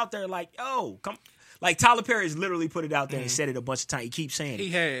put it out there, like, yo, come, like Tyler Perry has literally put it out there and said it a bunch of times. He keeps saying He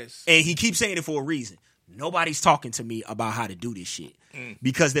it, has. and he keeps saying it for a reason. Nobody's talking to me about how to do this shit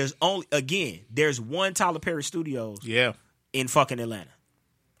because there's one Tyler Perry Studios yeah. in fucking Atlanta.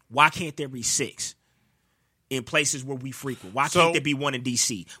 Why can't there be 6 in places where we frequent? Why can't there be one in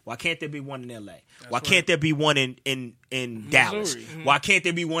DC? Why can't there be one in LA? Why can't there be one in Dallas? Why can't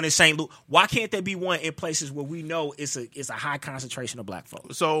there be one in St. Louis? Why can't there be one in places where we know it's a high concentration of black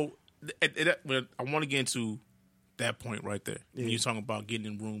folks? So I want to get into that point right there. When you're talking about getting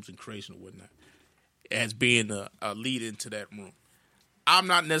in rooms and creation and whatnot, as being a lead into that room. I'm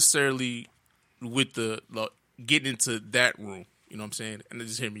not necessarily with the getting into that room. You know what I'm saying? And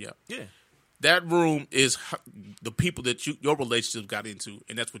just hear me out. Yeah. That room is the people that your relationship got into,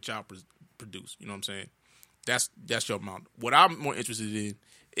 and that's what y'all produce. You know what I'm saying? That's your amount. What I'm more interested in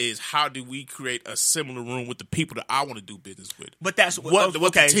is how do we create a similar room with the people that I want to do business with. But that's what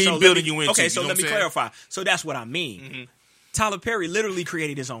okay, the team so building you into. Okay, so you know let me what I'm saying? clarify. So that's what I mean. Tyler Perry literally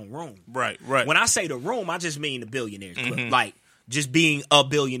created his own room. Right. When I say the room, I just mean the billionaires club. Like just being a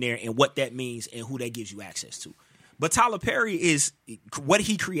billionaire and what that means and who that gives you access to. But Tyler Perry is what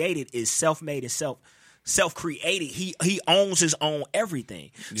he created is self-made and self-created. He owns his own everything.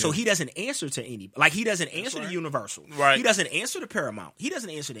 Yeah. So he doesn't answer to any. Like he doesn't answer to Universal. Right. He doesn't answer to Paramount. He doesn't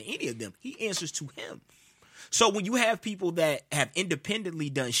answer to any of them. He answers to him. So when you have people that have independently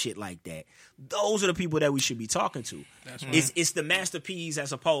done shit like that, those are the people that we should be talking to. That's right. It's the Master P's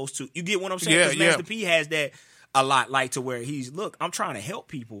as opposed to, you get what I'm saying? Because Master P has that a lot, like to where look, I'm trying to help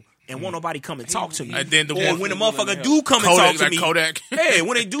people and won't nobody come and talk to me. And then when the motherfucker do come and talk to me, Kodak. hey,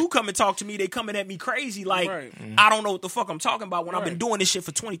 when they do come and talk to me, they coming at me crazy like I don't know what the fuck I'm talking about when I've been doing this shit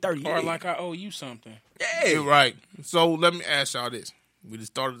for 20, 30 years. Or like I owe you something. Yeah. Right. So let me ask y'all this. We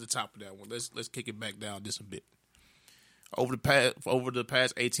just started at the top of that one. Let's kick it back down just a bit. Over the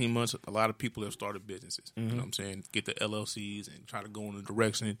past 18 months, a lot of people have started businesses. You know what I'm saying? Get the LLCs and try to go in a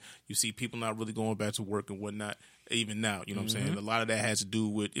direction. You see people not really going back to work and whatnot. Even now, you know what I'm saying? A lot of that has to do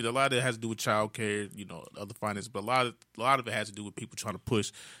with child care, other finances, but a lot of it has to do with people trying to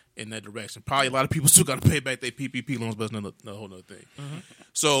push in that direction. Probably a lot of people still got to pay back their PPP loans, but that's a whole other thing.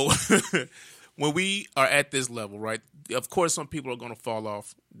 So when we are at this level, right? Of course, some people are going to fall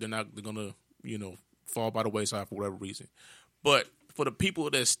off. They're going to, fall by the wayside for whatever reason. But for the people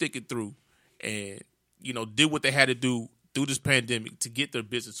that stick it through and, did what they had to do through this pandemic to get their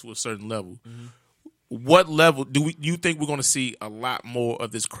business to a certain level, what level do you think we're going to see a lot more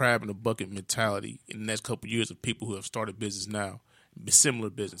of this crab in the bucket mentality in the next couple of years of people who have started business now, similar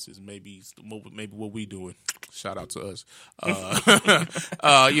businesses, maybe what we doing? Shout out to us.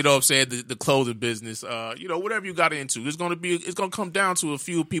 You know what I'm saying? The clothing business. You know, whatever you got into, it's gonna come down to a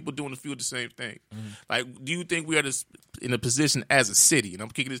few people doing a few of the same thing. Mm-hmm. Like, do you think we are in a position as a city? And I'm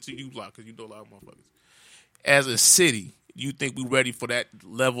kicking this to you, Block, because you know a lot of motherfuckers. As a city, you think we're ready for that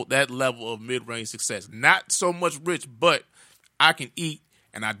level of mid-range success? Not so much rich, but I can eat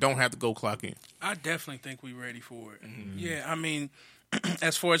and I don't have to go clock in. I definitely think we're ready for it. Mm-hmm. Yeah, I mean,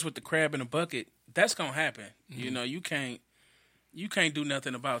 as far as with the crab in a bucket, that's gonna happen. Mm-hmm. You know, you can't do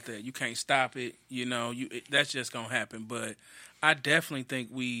nothing about that. You can't stop it. You know, that's just gonna happen. But I definitely think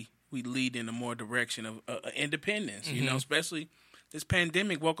we lead in a more direction of independence. Mm-hmm. You know, especially this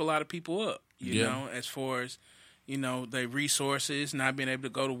pandemic woke a lot of people up. You know, as far as, you know, their resources, not being able to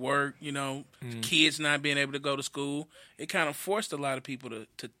go to work, you know, kids not being able to go to school. It kind of forced a lot of people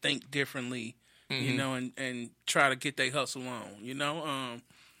to think differently, you know, and try to get their hustle on, you know.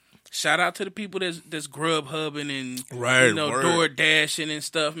 Shout out to the people that's grub hubbing and, you know, door dashing and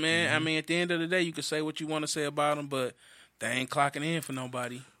stuff, man. I mean, at the end of the day, you can say what you want to say about them, but they ain't clocking in for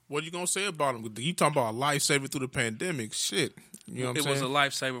nobody. What you gonna say about them? You talking about a lifesaver through the pandemic? Shit, you know what I'm saying? It was a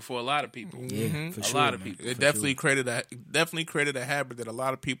lifesaver for a lot of people. Yeah, for sure, lot of people. It definitely created a habit that a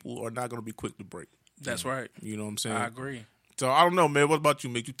lot of people are not gonna be quick to break. That's right. You know what I'm saying? I agree. So I don't know, man. What about you,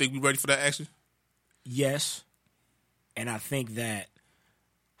 Mick? You think we ready for that action? Yes, and I think that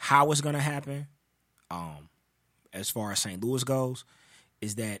how it's gonna happen, as far as St. Louis goes,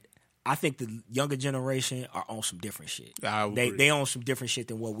 is that I think the younger generation are on some different shit. They on some different shit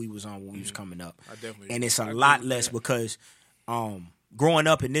than what we was on when we was coming up. And it's a lot less because growing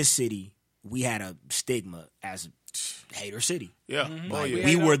up in this city, we had a stigma as hater city. Yeah. Mm-hmm. Oh, yeah.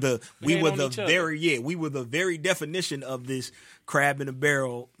 We were the very definition of this crab in a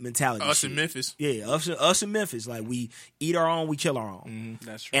barrel mentality. Us in Memphis. Yeah, us in Memphis. Like, we eat our own, we kill our own. Mm-hmm.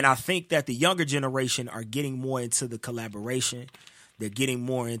 That's true. And I think that the younger generation are getting more into the collaboration. They're getting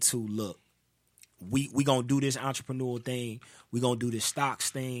more into, look, we going to do this entrepreneurial thing. We going to do this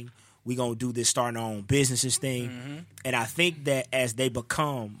stocks thing. We going to do this starting our own businesses thing. Mm-hmm. And I think that as they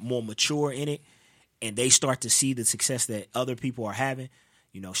become more mature in it and they start to see the success that other people are having,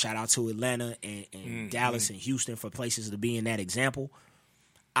 you know, shout out to Atlanta and Dallas and Houston for places to be in that example.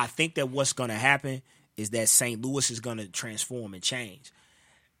 I think that what's going to happen is that St. Louis is going to transform and change.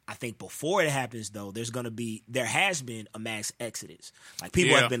 I think before it happens, though, there has been a mass exodus. Like,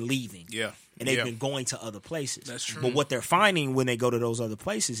 people have been leaving. Yeah. And they've been going to other places. That's true. But what they're finding when they go to those other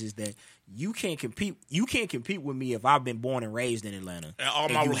places is that you can't compete. You can't compete with me if I've been born and raised in Atlanta. And all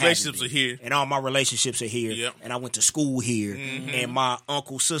my relationships are here. And all my relationships are here. Yep. And I went to school here. Mm-hmm. And my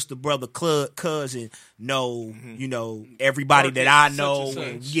uncle, sister, brother, cousin know, you know, everybody that I know.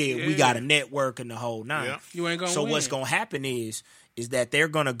 And we got a network and the whole nine. Yeah. You ain't gonna So win. what's going to happen is that they're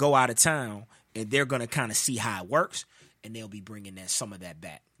going to go out of town and they're going to kind of see how it works, and they'll be bringing some of that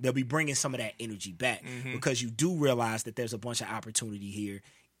back. They'll be bringing some of that energy back because you do realize that there's a bunch of opportunity here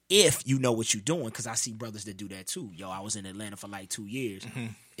if you know what you're doing, because I see brothers that do that too. Yo, I was in Atlanta for like 2 years.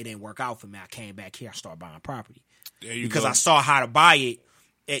 It didn't work out for me. I came back here. I started buying property because I saw how to buy it.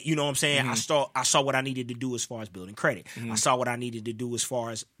 You know what I'm saying? I saw what I needed to do as far as building credit. I saw what I needed to do as far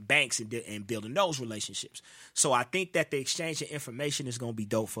as banks and building those relationships. So I think that the exchange of information is going to be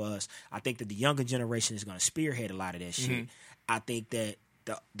dope for us. I think that the younger generation is going to spearhead a lot of that shit. I think that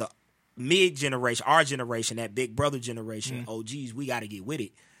the mid generation, our generation, that big brother generation, OGs, we got to get with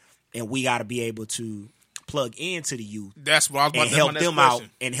it, and we got to be able to plug into the youth. That's what I was about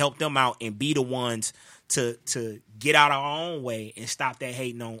and to help them out and be the ones to get out our own way and stop that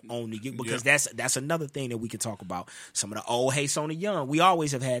hating on the youth, because that's another thing that we can talk about. Some of the old hates on the young. We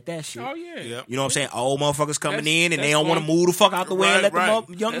always have had that shit. Oh yeah. Yep. You know what I'm saying? Old motherfuckers coming in and they don't want to move the fuck out the way and let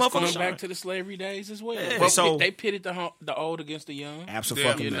the young that's motherfuckers going shine. back to the slavery days as well. Yeah. Well, So they pitted the old against the young.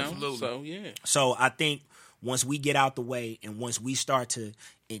 Absolutely. You know? Absolutely. So yeah. So I think once we get out the way and once we start to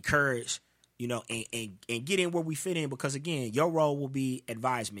encourage, you know, and get in where we fit in, because again, your role will be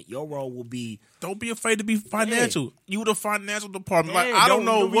advisement. Your role will be, don't be afraid to be financial. Yeah. You the financial department. Yeah, like, I don't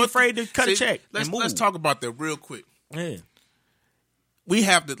know what. Be afraid to cut a check. Let's talk about that real quick. Yeah, we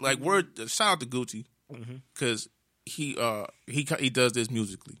have to shout out to Gucci because he does this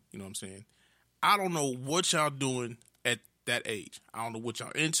musically. You know what I'm saying? I don't know what y'all doing at that age. I don't know what y'all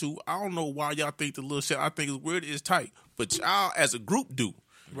into. I don't know why y'all think the little shit I think is weird is tight, but y'all as a group do.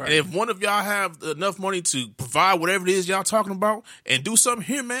 Right. And if one of y'all have enough money to provide whatever it is y'all talking about and do something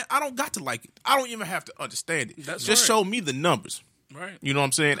here, man, I don't got to like it. I don't even have to understand it. Just show me the numbers. Right. You know what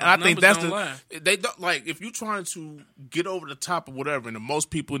I'm saying? And I think that's they don't, like, if you're trying to get over the top of whatever, and the most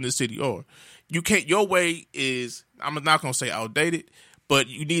people in the city are, you can't. Your way is, I'm not gonna say outdated, But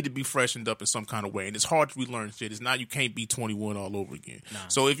you need to be freshened up in some kind of way. And it's hard to relearn shit. It's not, you can't be 21 all over again. Nah.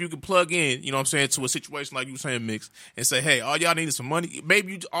 So if you can plug in, you know what I'm saying, to a situation like you were saying, Mix, and say, hey, all y'all need is some money.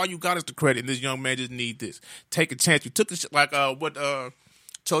 Maybe all you got is the credit, and this young man just need this. Take a chance. You took the shit, like what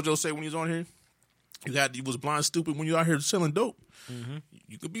Chojo said when he was on here. You was blind stupid when you out here selling dope. Mm-hmm.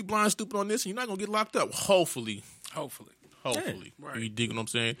 You could be blind stupid on this, and you're not going to get locked up. Hopefully. Yeah. Right. You dig what I'm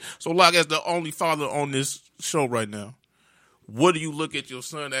saying? So, like, as the only father on this show right now, what do you look at your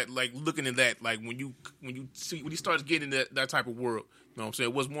son at, like, looking at that, like, when he starts getting that type of world, you know what I'm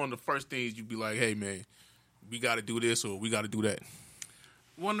saying? What's one of the first things you'd be like, hey, man, we got to do this or we got to do that?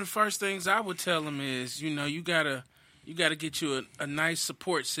 One of the first things I would tell him is, you got to get you a nice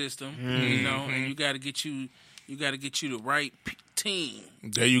support system, and you got to get you the right team.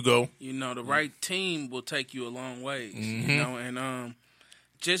 There you go. The right team will take you a long ways, and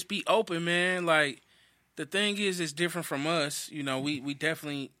just be open, man. Like, the thing is, it's different from us. We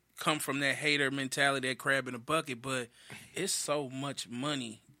definitely come from that hater mentality, that crab in a bucket, but it's so much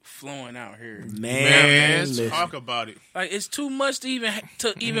money flowing out here. Man, talk about it. Like, it's too much to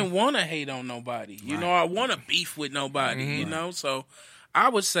even want to hate on nobody. I want to beef with nobody, So I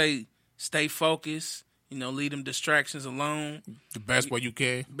would say stay focused. Leave them distractions alone. The best way you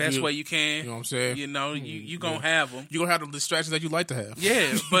can. Way you can. You know what I'm saying? You going to have them. You're going to have the distractions that you like to have.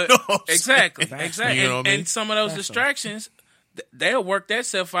 Yeah, but exactly. And some of those distractions, they'll work that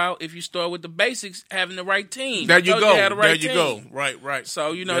stuff out if you start with the basics, having the right team. There you go. Right.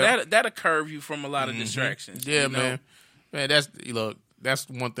 So, that'll curve you from a lot of distractions. Yeah, man. Man, that's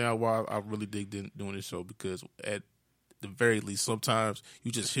one thing why I really dig doing this show, because at the very least, sometimes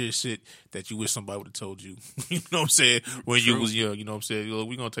you just hear shit that you wish somebody would have told you. You know what I'm saying? When you was young, you know what I'm saying?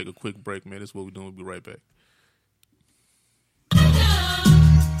 We're going to take a quick break, man. That's what we're doing. We'll be right back.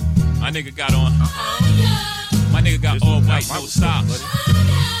 My nigga got on. My nigga got all white, no socks.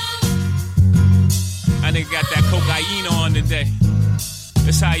 My nigga got that cocaine on today.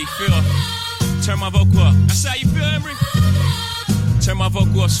 That's how you feel. Turn my vocal up. That's how you feel, Emery? Turn my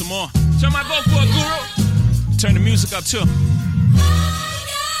vocal up some more. Turn my vocal up, Guru. Turn the music up too.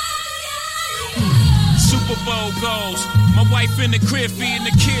 Super Bowl goes. My wife in the crib feeding the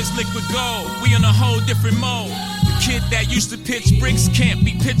kids liquid gold. We in a whole different mode. The kid that used to pitch bricks can't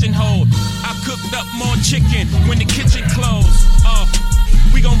be pigeonholed. I cooked up more chicken when the kitchen closed.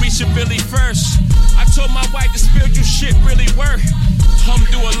 We gon' reach a Billy first. I told my wife the spiritual shit really work.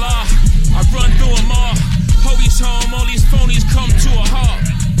 Alhamdulillah, I run through them all. Hoey's home, all these phonies come to a halt.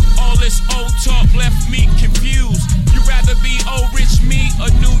 All this old talk left me confused. You rather be old rich me or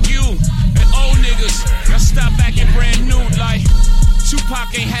new you? And old niggas, y'all stop acting brand new like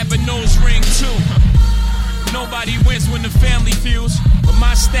Tupac ain't have a nose ring too. Nobody wins when the family feels, but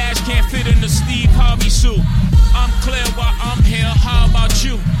my stash can't fit in the Steve Harvey suit. I'm clear while I'm here, how about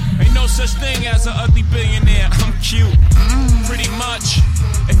you? Ain't no such thing as an ugly billionaire, I'm cute. Pretty much,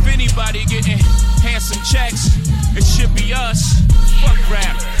 if anybody getting handsome checks, it should be us. Fuck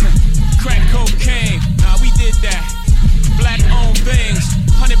rap, crack cocaine, nah we did that. Black owned things,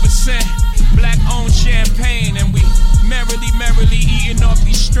 100% black owned champagne. And we merrily eating off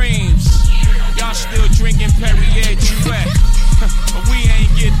these streams. Y'all still drinking Perrier Jouet, but we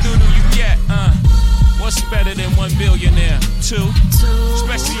ain't get through to you yet. What's better than one billionaire? Two.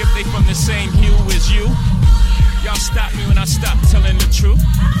 Especially if they from the same hue as you. Y'all stop me when I stop telling the truth.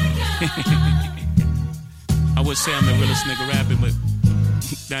 I would say I'm the realest nigga rapping, but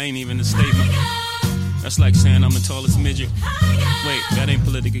that ain't even a statement. That's like saying I'm the tallest midget. Wait, that ain't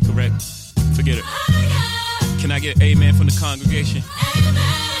politically correct. Forget it. Can I get an amen from the congregation?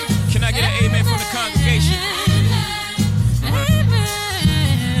 Can I get an amen from the congregation?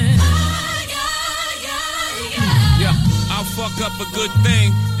 Yeah, I'll fuck up a good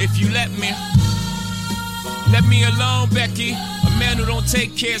thing if you let me. Let me alone, Becky. A man who don't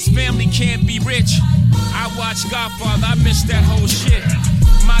take care of his family can't be rich. I watched Godfather, I missed that whole shit.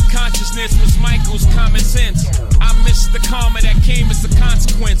 My consciousness was Michael's common sense. I missed the karma that came as a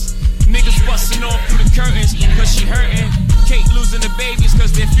consequence. Niggas busting off through the curtains cause she hurting. Kate losing the babies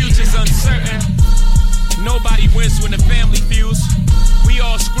cause their future's uncertain. Nobody wins when the family feels. We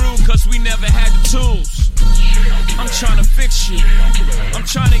all screwed cause we never had the tools. I'm trying to fix you. I'm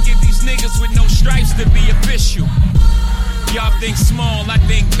trying to get these niggas with no stripes to be official. Y'all think small, I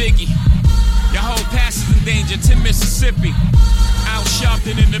think Biggie. Your whole past is in danger, to Mississippi. Out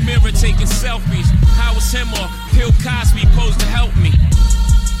shopping in the mirror taking selfies. How was him or Bill Cosby supposed to help me?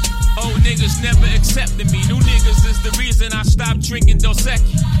 Old niggas never accepted me. New niggas is the reason I stopped drinking Dos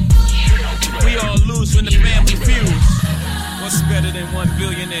Equis. We all lose when the family feuds. What's better than one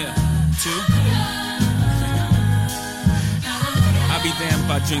billionaire? Two? I be damn if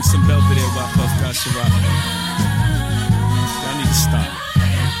I drink some Belvedere while I puff that Ciroc. Y'all need to stop.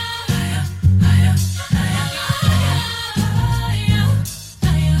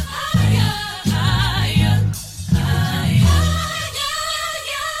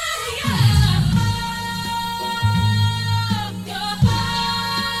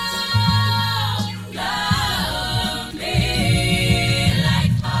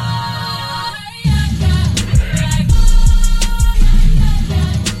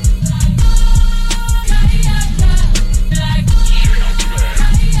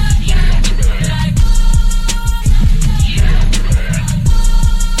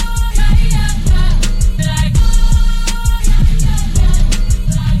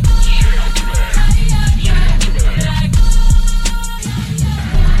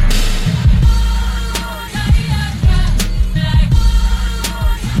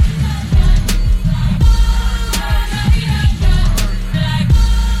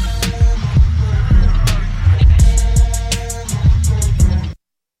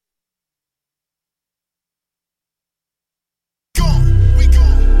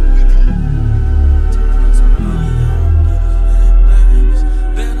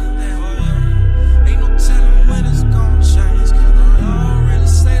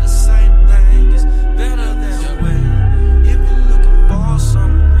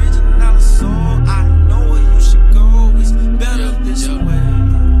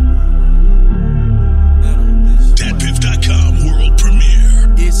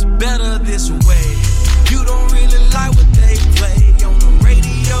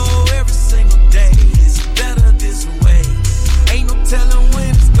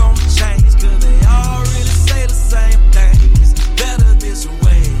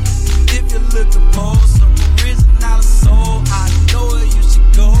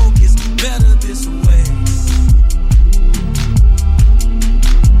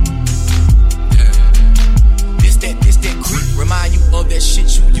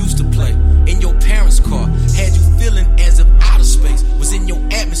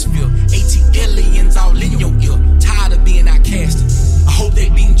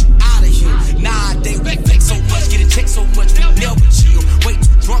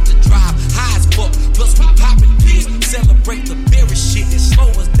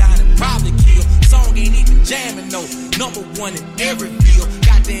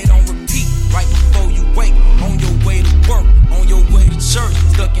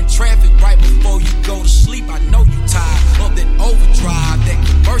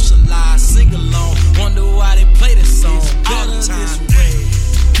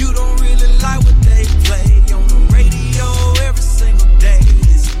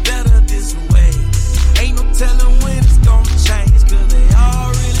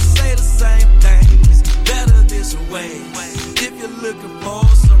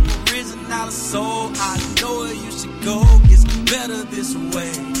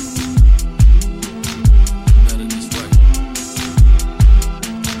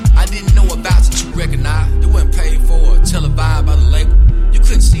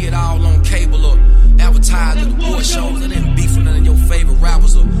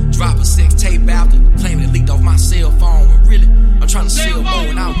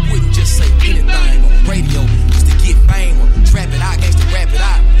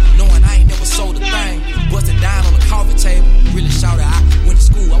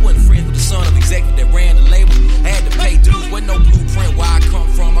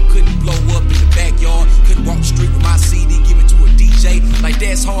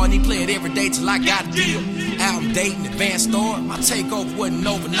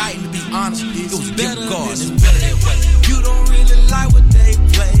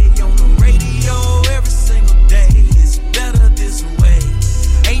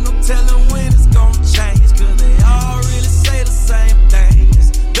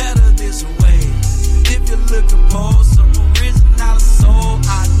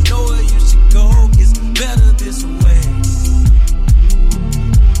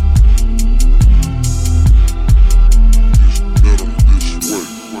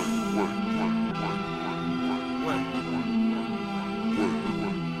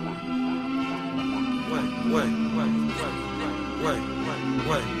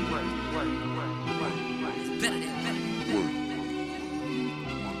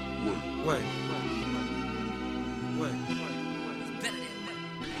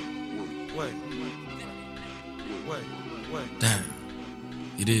 Damn,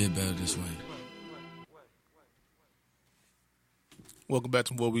 you did better this way. Welcome back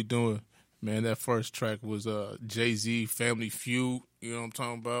to What We Doing. Man, that first track was Jay-Z, Family Feud. You know what I'm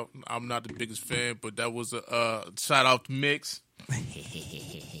talking about? I'm not the biggest fan, but that was a shout-out to Mix.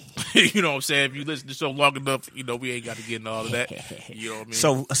 You know what I'm saying? If you listen to the show long enough, you know we ain't got to get into all of that. You know what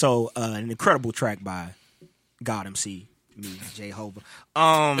I mean? So an incredible track by God MC, me, Jehovah.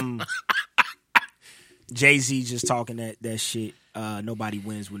 Jay-Z just talking that shit. Nobody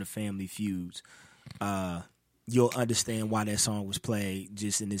wins when the family feuds. You'll understand why that song was played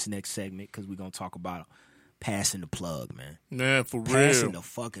just in this next segment because we're gonna talk about passing the plug, man. Man, for real. Passing the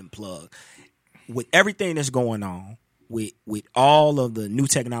fucking plug. With everything that's going on, with all of the new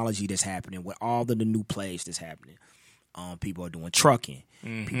technology that's happening, with all of the new plays that's happening, people are doing trucking.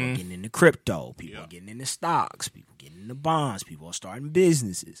 People are getting into crypto. People are getting into stocks. People getting into bonds. People are starting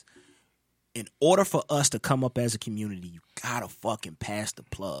businesses. In order for us to come up as a community, you gotta fucking pass the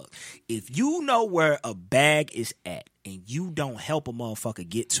plug. If you know where a bag is at and you don't help a motherfucker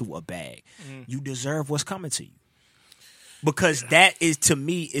get to a bag, you deserve what's coming to you. Because that is, to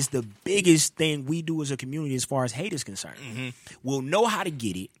me, is the biggest thing we do as a community as far as hate is concerned. We'll know how to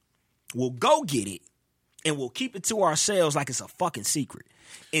get it, we'll go get it, and we'll keep it to ourselves like it's a fucking secret.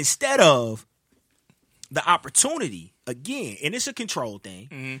 Instead of the opportunity, again, and it's a control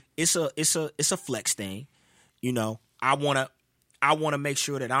thing. It's a flex thing. You know, I wanna make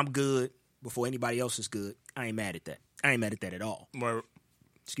sure that I'm good before anybody else is good. I ain't mad at that. I ain't mad at that at all. Right.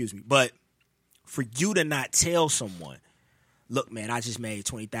 Excuse me. But for you to not tell someone, look, man, I just made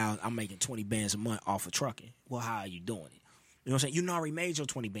 20,000. I'm making 20 bands a month off of trucking. Well, how are you doing it? You know what I'm saying? You already made your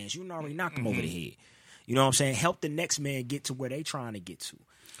 20 bands. You already knocked them over the head. You know what I'm saying? Help the next man get to where they trying to get to.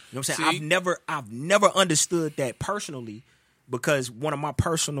 You know what I'm saying? I've never understood that personally, because one of my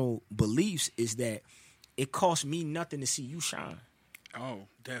personal beliefs is that it costs me nothing to see you shine. Oh,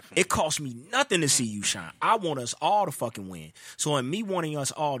 definitely. It costs me nothing to see you shine. I want us all to fucking win. So in me wanting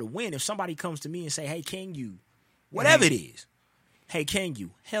us all to win, if somebody comes to me and say, hey, can you? Whatever it is. Hey, can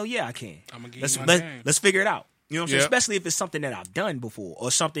you? Hell yeah, I can. I'm gonna give you my game. Let's figure it out. You know what I'm saying? Especially if it's something that I've done before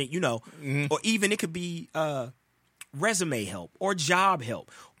or something, you know, or even it could be resume help or job help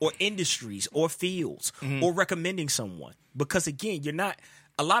or industries or fields or recommending someone. Because again,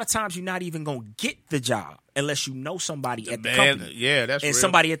 a lot of times you're not even going to get the job unless you know somebody at the company. Yeah, that's and real.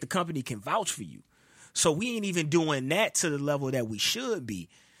 Somebody at the company can vouch for you. So we ain't even doing that to the level that we should be.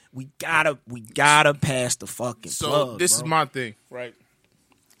 We gotta pass the fucking plug. So this is my thing, right?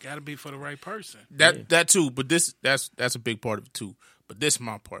 Got to be for the right person. That too, but that's a big part of it too. But this is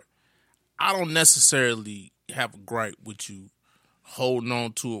my part. I don't necessarily have a gripe with you holding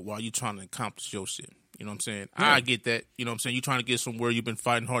on to it while you trying to accomplish your shit. You know what I'm saying? Yeah. I get that. You know what I'm saying? You trying to get somewhere, you've been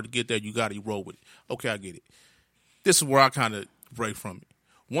fighting hard to get there, you got to roll with it. Okay, I get it. This is where I kind of break from it.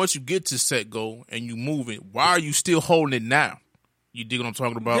 Once you get to set goal and you move it, why are you still holding it now? You dig what I'm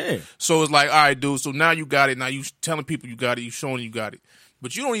talking about? Yeah. So it's like, all right, dude, so now you got it. Now you telling people you got it. You showing you got it.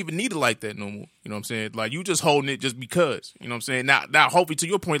 But you don't even need it like that no more. You know what I'm saying? Like, you just holding it just because. You know what I'm saying? Now hopefully to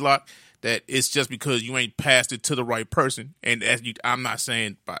your point, Locke, that it's just because you ain't passed it to the right person. And I'm not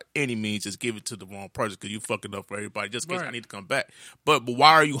saying by any means just give it to the wrong person because you fucking up for everybody just in case I need to come back. But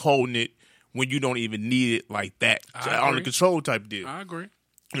why are you holding it when you don't even need it like that? On the control type deal. I agree.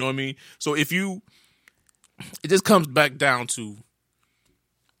 You know what I mean? So it just comes back down to,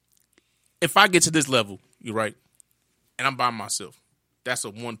 if I get to this level, you're right, and I'm by myself, that's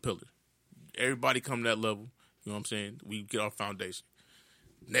a one pillar. Everybody come to that level, you know what I'm saying? We get our foundation.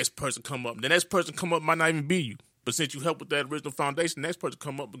 Next person come up. The next person come up might not even be you. But since you help with that original foundation, the next person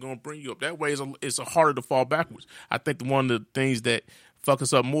come up and going to bring you up. That way it's harder to fall backwards. I think one of the things that fuck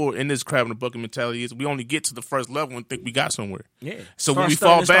us up more in this crab in the bucket mentality is we only get to the first level and think we got somewhere. Yeah. So when we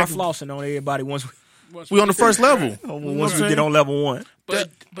fall back, start flossing on everybody once we on the first level. Once we get on level one.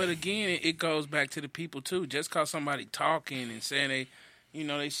 But again, it goes back to the people too. Just cause somebody talking and saying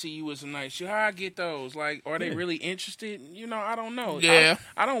they see you as a nice shoe. How I get those? Like, are they really interested? I don't know. Yeah.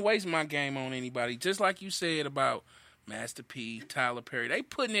 I don't waste my game on anybody. Just like you said about Master P, Tyler Perry. They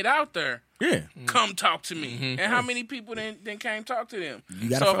putting it out there. Yeah. Come talk to me. And how many people then came talk to them?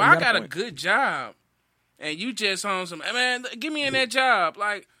 So if I got a good job and you just on some, man, get me in that job.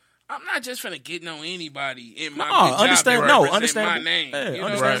 Like, I'm not just finna get anybody in my understand my name. Yeah, you know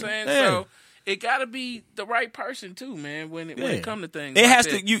what I'm saying? Yeah. So it got to be the right person too, man. When it comes to things, it like has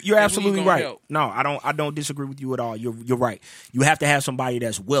that, to. You're absolutely right. Help. No, I don't disagree with you at all. You're right. You have to have somebody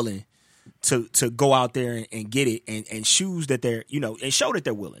that's willing to go out there and get it and shoes that they're and show that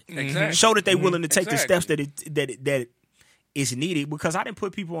they're willing. Exactly. Show that they're willing to take the steps that is needed, because I didn't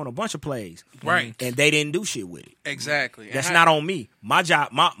put people on a bunch of plays, right? And they didn't do shit with it. Exactly. That's not on me. My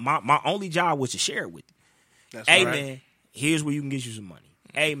job, my only job was to share it with you. That's hey right. Man, here's where you can get you some money.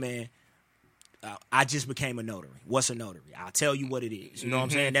 Hey man, I just became a notary. What's a notary? I'll tell you what it is. You know what I'm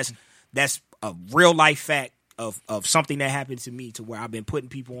saying? That's a real life fact of something that happened to me to where I've been putting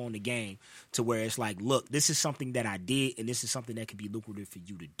people on the game to where it's like, look, this is something that I did and this is something that could be lucrative for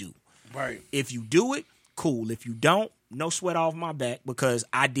you to do. Right. If you do it, cool. If you don't, no sweat off my back because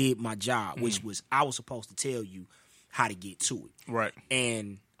I did my job, which was I was supposed to tell you how to get to it. Right.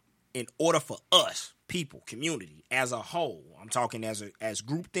 And in order for us, people, community, as a whole, I'm talking as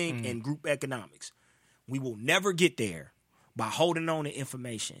groupthink and group economics, we will never get there by holding on to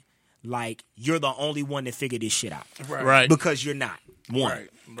information like you're the only one that figured this shit out. Right. Because you're not. One. Right.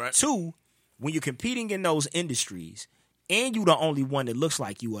 Right. Two, when you're competing in those industries and you the only one that looks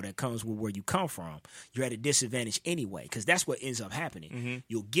like you or that comes with where you come from, you're at a disadvantage anyway because that's what ends up happening.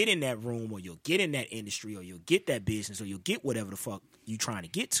 You'll get in that room or you'll get in that industry or you'll get that business or you'll get whatever the fuck you trying to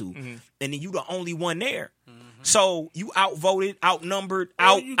get to, and then you the only one there. So you outvoted, outnumbered,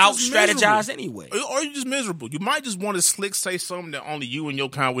 out-strategized anyway. Or you just miserable. You might just want to slick say something that only you and your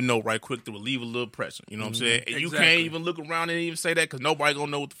kind would know right quick to relieve a little pressure. You know what I'm saying? And you can't even look around and even say that because nobody going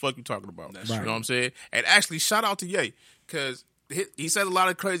to know what the fuck you talking about. That's You know what I'm saying? And actually, shout out to Ye because he said a lot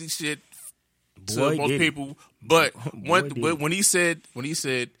of crazy shit to most people. But when he said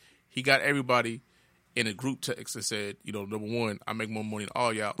he got everybody in a group text and said, you know, number one, I make more money than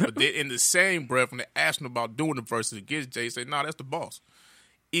all y'all. But then in the same breath, when they asked him about doing the verses against Jay, he said, nah, that's the boss.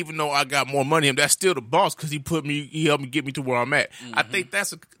 Even though I got more money, that's still the boss because he helped me get me to where I'm at. I think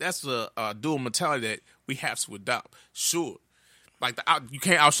that's a dual mentality that we have to adopt. Sure. Like you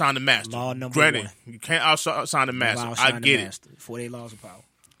can't outshine the master. Law number Granted, one. you can't outshine the master. I get it. 48 laws of power.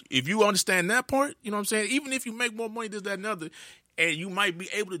 If you understand that part, you know what I'm saying? Even if you make more money, this, that, and other, and you might be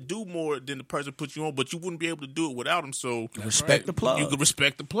able to do more than the person put you on, but you wouldn't be able to do it without him. So respect the plug. You can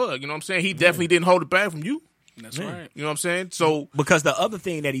respect the plug. You know what I'm saying? He definitely didn't hold it back from you. That's right. You know what I'm saying? So because the other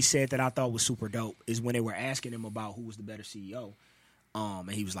thing that he said that I thought was super dope is when they were asking him about who was the better CEO, and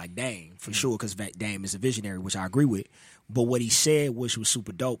he was like, Dame, for sure, because Dame is a visionary, which I agree with. But what he said, which was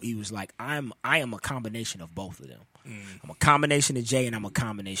super dope, he was like, I am a combination of both of them. I'm a combination of Jay and I'm a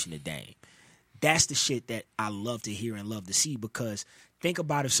combination of Dame. That's the shit that I love to hear and love to see because think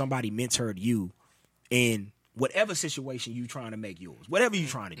about if somebody mentored you in whatever situation you trying to make yours, whatever you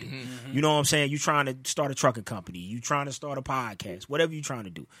trying to do. You know what I'm saying? You trying to start a trucking company. You trying to start a podcast, whatever you trying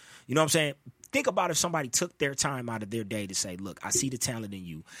to do. You know what I'm saying? Think about if somebody took their time out of their day to say, look, I see the talent in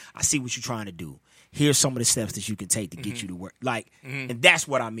you. I see what you're trying to do. Here's some of the steps that you can take to get you to work. And that's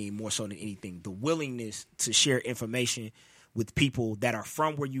what I mean more so than anything. The willingness to share information with people that are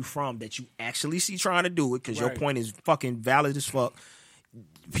from where you from that you actually see trying to do it because your point is fucking valid as fuck.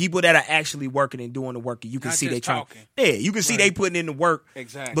 People that are actually working and doing the work, you can see they trying. Yeah, you can see they putting in the work.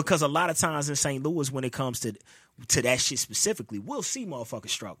 Exactly. Because a lot of times in St. Louis, when it comes to that shit specifically, we'll see motherfuckers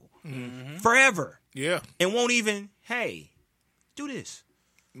struggle forever. Yeah, and won't even do this.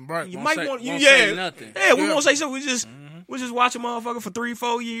 Right. You might want say nothing. Yeah, we won't say something. We just watch a motherfucker for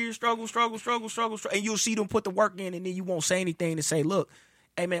 3-4 years struggle, and you'll see them put the work in, and then you won't say anything to say, look,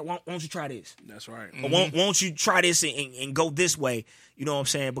 hey man, why don't you try this? That's right. Or won't you try this and go this way? You know what I'm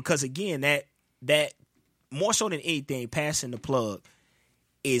saying? Because again, that more so than anything, passing the plug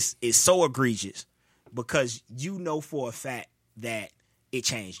is so egregious because you know for a fact that it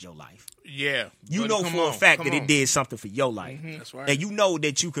changed your life. Yeah. You know for a fact that it did something for your life. That's right. And you know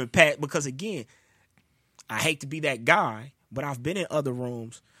that you can pass because again, I hate to be that guy, but I've been in other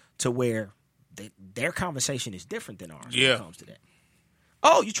rooms to where their conversation is different than ours when it comes to that.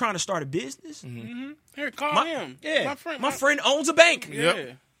 Oh, you trying to start a business? Here, call him. Yeah, my friend owns a bank.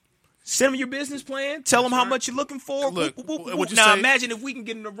 Yeah. Send him your business plan. Tell him how much you're looking for. Look, now imagine if we can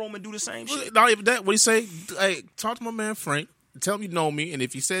get in the room and do the same shit. Not even that. What he say? Hey, talk to my man Frank. Tell him you know me, and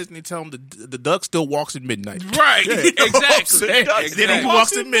if he says anything, tell him the duck still walks at midnight. Right. Exactly. Then he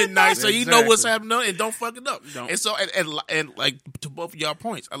walks at midnight, so you know what's happening, and don't fuck it up. Don't. And so, and like to both of y'all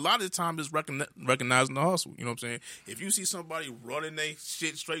points, a lot of the time is recognizing the hustle. You know what I'm saying? If you see somebody running their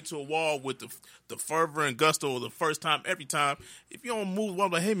shit straight to a wall with the fervor and gusto of the first time, every time, if you don't move, I'm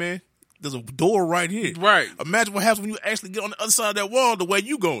like, hey man, there's a door right here. Right. Imagine what happens when you actually get on the other side of that wall the way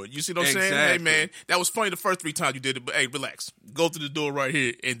you going. You see what I'm saying? Hey, man, that was funny the first 3 times you did it, but hey, relax. Go through the door right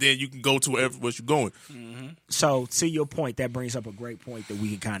here, and then you can go to wherever you're going. So, to your point, that brings up a great point that we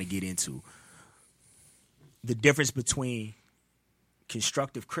can kind of get into. The difference between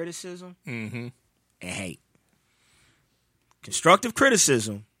constructive criticism and hate. Constructive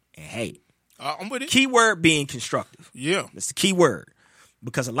criticism and hate. I'm with it. Keyword being constructive. Yeah. That's the key word.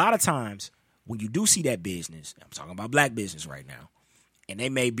 Because a lot of times when you do see that business, I'm talking about black business right now, and they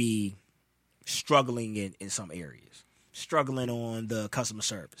may be struggling in some areas, struggling on the customer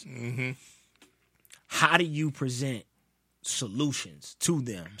service. How do you present solutions to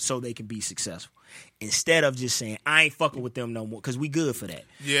them so they can be successful? instead of just saying, I ain't fucking with them no more, because we good for that.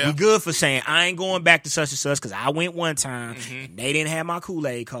 Yeah. We good for saying, I ain't going back to such and such because I went one time and they didn't have my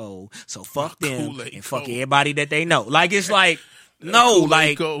Kool-Aid code, so fuck them Kool-Aid and fuck code. everybody that they know. Like, it's like, no, Kool-Aid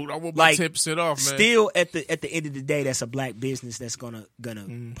like, code. I want my 10% off, man. Still, at the end of the day, that's a black business that's gonna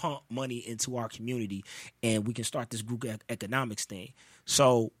pump money into our community, and we can start this group economics thing.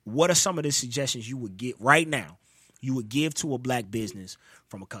 So, what are some of the suggestions you would get right now? You would give to a black business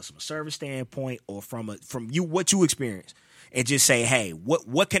from a customer service standpoint, or from what you experience, and just say, hey,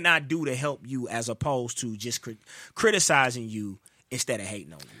 what can I do to help you, as opposed to just criticizing you instead of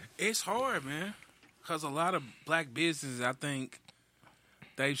hating on you? It's hard, man, because a lot of black businesses, I think,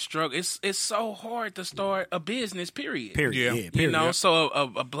 they've struggled. It's so hard to start a business, period. Yeah. You know, so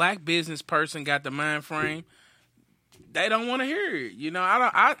a black business person got the mind frame. They don't want to hear it. You know,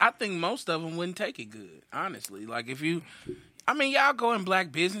 I think most of them wouldn't take it good, honestly. Like, if you, I mean, y'all go in black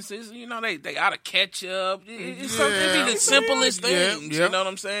businesses, you know, they ought to catch up. It's it'd be the simplest things. You know what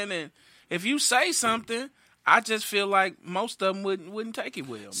I'm saying? And if you say something, I just feel like most of them wouldn't take it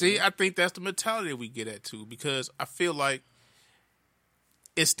well. See, man. I think that's the mentality that we get at too, because I feel like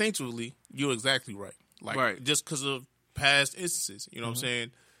instinctively you're exactly right. Like, just because of past instances, you know what I'm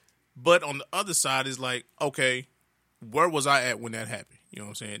saying? But on the other side is like, okay, where was I at when that happened? You know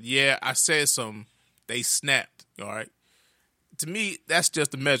what I'm saying? Yeah, I said something, they snapped, all right? To me, that's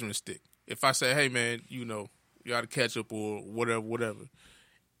just a measuring stick. If I say, hey, man, you know, you got to catch up or whatever,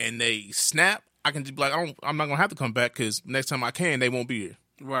 and they snap, I can just be like, I'm not going to have to come back because next time I can, they won't be here.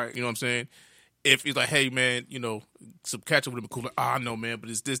 Right. You know what I'm saying? If he's like, hey, man, you know, some catch up with him, cool. Like, I know, man, but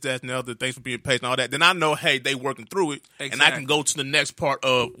it's this, that, and the other. Thanks for being patient and all that. Then I know, hey, they working through it, and I can go to the next part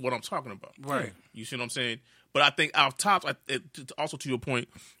of what I'm talking about. Right. You see what I'm saying? But I think our tops, also to your point,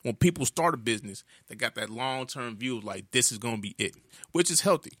 when people start a business, they got that long-term view of like, this is going to be it, which is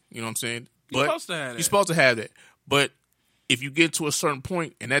healthy. You know what I'm saying? You're supposed to have that. You're supposed to have that. But if you get to a certain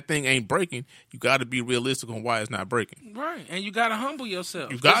point and that thing ain't breaking, you got to be realistic on why it's not breaking. Right. And you got to humble yourself.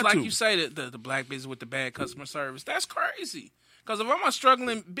 You got Just like to. you say, the black business with the bad customer service. That's crazy. Because if I'm a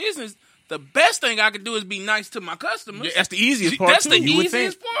struggling business, the best thing I could do is be nice to my customers. Yeah, that's the easiest part, That's too. the You would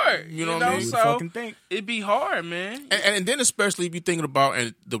easiest think. part. You know what I mean? So fucking think. it'd be hard, man. And then especially if you're thinking about,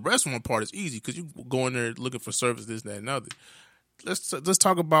 and the restaurant part is easy because you go in there looking for service, this, that, and other. Let's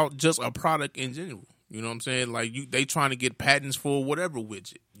talk about just a product in general. You know what I'm saying? Like they trying to get patents for whatever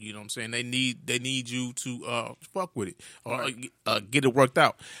widget. You know what I'm saying? They need you to fuck with it or get it worked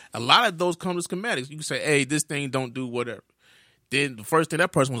out. A lot of those come to schematics. You can say, hey, this thing don't do whatever. Then the first thing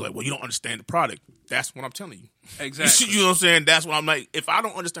that person was like, well, you don't understand the product. That's what I'm telling you. Exactly. You know what I'm saying? That's what I'm like. If I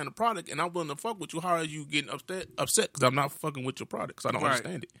don't understand the product and I'm willing to fuck with you, how are you getting upset? Because I'm not fucking with your product because I don't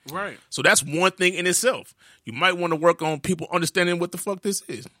understand it. Right. So that's one thing in itself. You might want to work on people understanding what the fuck this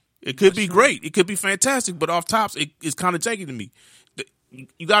is. It could be great. It could be fantastic. But off tops, it's kind of janky to me.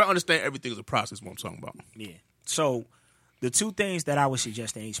 You got to understand everything is a process, what I'm talking about. Yeah. So the two things that I would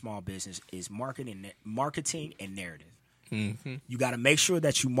suggest in any small business is marketing and narrative. Mm-hmm. You got to make sure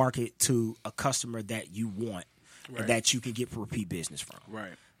that you market to a customer that you want and that you can get repeat business from.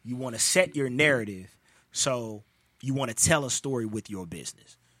 Right. You want to set your narrative, so you want to tell a story with your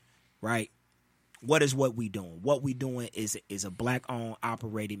business, right? What is what we doing? What we doing is a black-owned,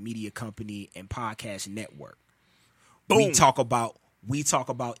 operated media company and podcast network. Boom. We talk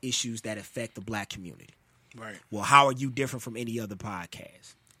about issues that affect the black community. Right. Well, how are you different from any other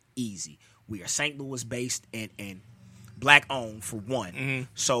podcast? Easy. We are St. Louis based and black owned for one. Mm-hmm.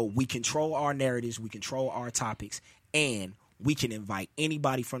 So we control our narratives, we control our topics, and we can invite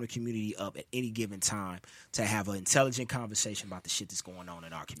anybody from the community up at any given time to have an intelligent conversation about the shit that's going on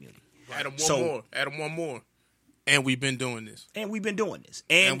in our community. Add them one more. And we've been doing this. And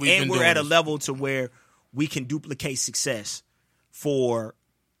we're at a level to where we can duplicate success for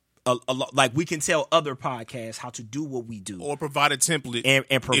like we can tell other podcasts how to do what we do. Or provide a template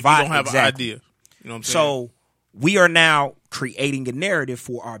and provide if you don't have exactly. an idea. You know what I'm saying? So we are now creating a narrative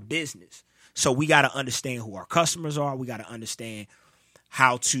for our business. So we got to understand who our customers are. We got to understand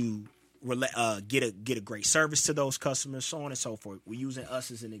how to get a great service to those customers, so on and so forth. We're using us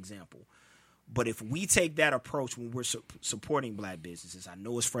as an example. But if we take that approach when we're supporting black businesses, I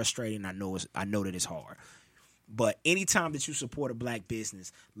know it's frustrating. I know that it's hard. But anytime that you support a black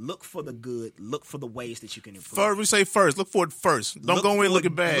business, look for the good. Look for the ways that you can improve. First, we say first. Look for it first. Don't go in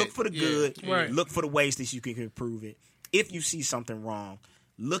looking bad. Look for the good. Right. Look for the ways that you can improve it. If you see something wrong,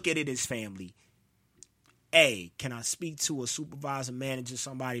 look at it as family. Can I speak to a supervisor, manager,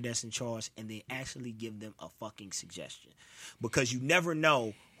 somebody that's in charge, and then actually give them a fucking suggestion? Because you never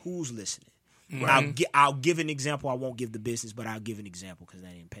know who's listening. Mm-hmm. I'll give an example. I won't give the business, but I'll give an example because they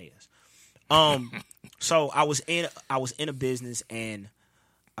didn't pay us. So I was in a business, and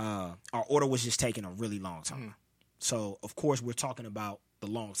our order was just taking a really long time. So of course we're talking about the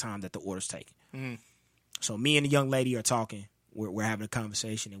long time that the order's taking. So me and the young lady are talking. We're having a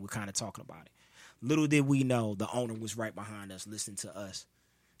conversation, and we're kind of talking about it. Little did we know, the owner was right behind us, listening to us,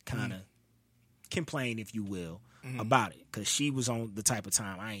 kind of complain, if you will, about it, because she was on the type of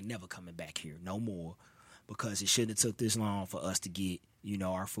time, I ain't never coming back here no more, because it shouldn't have took this long for us to get,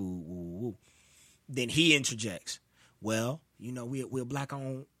 our food. Woo, woo, woo. Then he interjects, well, we're a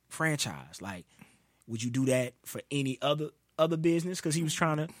black-owned franchise. Like, would you do that for any other business? Because he was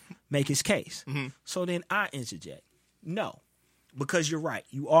trying to make his case. So then I interject, no, because you're right.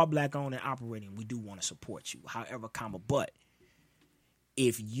 You are black-owned and operating. We do want to support you. However, but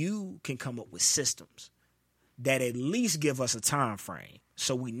if you can come up with systems that at least give us a time frame,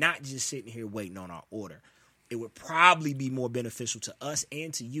 so we're not just sitting here waiting on our order, it would probably be more beneficial to us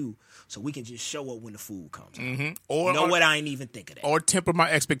and to you, so we can just show up when the food comes. Or what? I ain't even think of that. Or temper my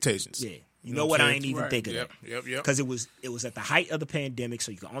expectations. Yeah. You know what? I ain't even think of that. Yep. Because it was at the height of the pandemic,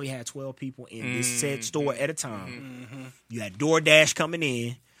 so you could only have 12 people in this said store at a time. You had DoorDash coming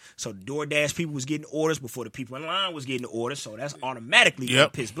in, so the DoorDash people was getting orders before the people in line was getting orders, so that's automatically going to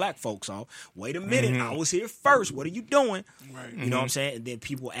piss black folks off. Wait a minute, I was here first. What are you doing? Right. You know what I'm saying? And then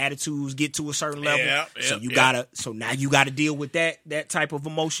people attitudes get to a certain level, so now you gotta deal with that type of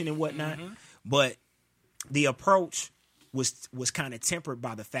emotion and whatnot. But the approach was kind of tempered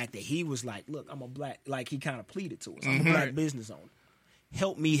by the fact that he was like, look, I'm a black, like he kind of pleaded to us. I'm a black business owner.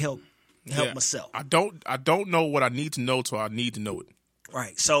 Help me help myself. I don't know what I need to know till I need to know it.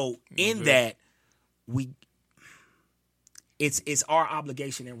 Right. So in that, it's our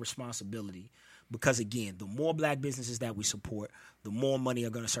obligation and responsibility, because again, the more black businesses that we support, the more money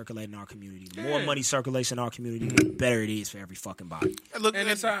are going to circulate in our community. The more money circulates in our community, the better it is for every fucking body. And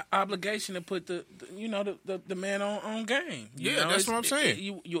it's our obligation to put the man on game. That's what I'm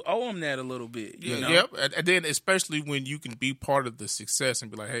saying. You owe him that a little bit. Yep. And then especially when you can be part of the success and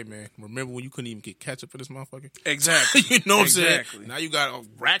be like, hey man, remember when you couldn't even get ketchup for this motherfucker? Exactly. You know what I'm saying? Now you got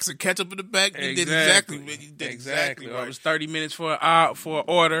racks of ketchup in the back. You did exactly. You did exactly. Right. It was 30 minutes for an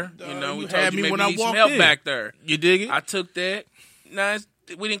order. We had me when I walked some help back there. You dig it? I took that. Now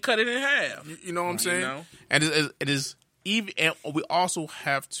we didn't cut it in half. You know what I'm saying? And it is even. And we also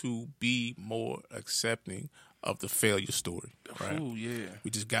have to be more accepting of the failure story. Right? Oh yeah. We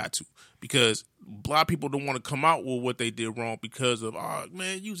just got to, because a lot of people don't want to come out with what they did wrong because of, oh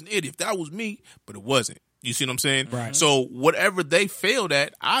man, you was an idiot. If that was me, but it wasn't. You see what I'm saying? Right. So whatever they failed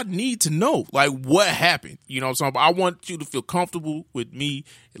at, I need to know, like, what happened. You know what I'm saying? But I want you to feel comfortable with me,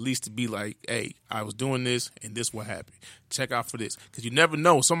 at least to be like, hey, I was doing this, and this what happened. Check out for this. Because you never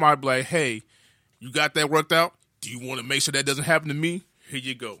know. Somebody be like, hey, you got that worked out? Do you want to make sure that doesn't happen to me? Here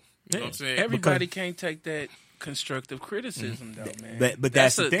you go. You know what I'm saying? Everybody can't take that constructive criticism, though, man. But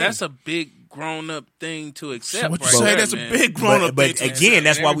that's the thing. That's a big grown-up thing to accept. What you say? That's a big grown-up thing. But again,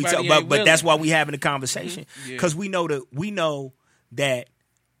 that's why we talk. But that's why we having a conversation, because we know that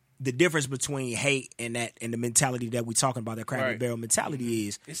the difference between hate and the mentality that we talking about, that Crab and Barrel mentality,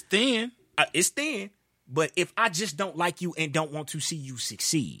 is it's thin. It's thin. But if I just don't like you and don't want to see you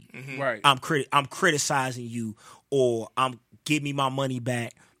succeed, right? I'm criticizing you, or give me my money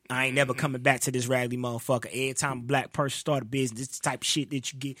back. I ain't never coming back to this raggedy motherfucker. Every time a black person start a business, it's the type of shit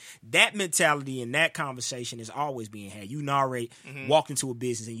that you get. That mentality and that conversation is always being had. You already walked into a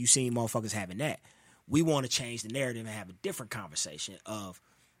business and you seen motherfuckers having that. We want to change the narrative and have a different conversation of,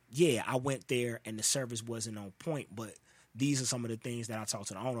 yeah, I went there and the service wasn't on point, but these are some of the things that I talked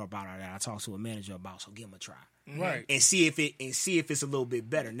to the owner about, or that I talked to a manager about. So give them a try, right? And see if it's a little bit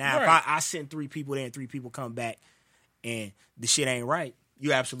better. Now, if I send 3 people there and 3 people come back and the shit ain't right,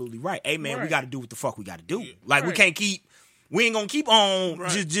 you're absolutely right. Hey, man, we got to do what the fuck we got to do. Like, we ain't going to keep on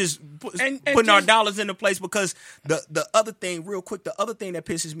putting our dollars into place, because the other thing, real quick, the other thing that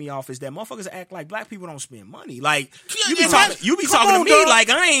pisses me off is that motherfuckers act like black people don't spend money. Like, you be talking to me like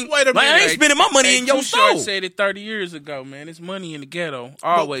I ain't spending my money in your store. Said it 30 years ago, man. It's money in the ghetto.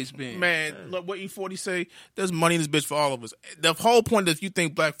 Always been. Man, look what E40 say. There's money in this bitch for all of us. The whole point is, if you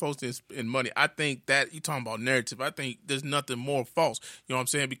think black folks didn't spend money, I think that you talking about narrative. I think there's nothing more false. You know what I'm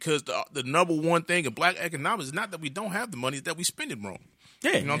saying? Because the number one thing in black economics is not that we don't have the money, it's that we spend it wrong.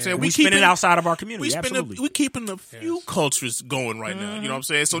 Yeah, you know what I'm saying? We spend it outside of our community. We're keeping a few cultures going right now. You know what I'm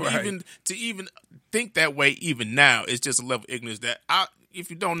saying? So to even think that way, even now, it's just a level of ignorance that if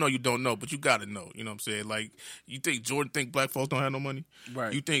you don't know, you don't know, but you got to know. You know what I'm saying? Like, you think Jordan think black folks don't have no money?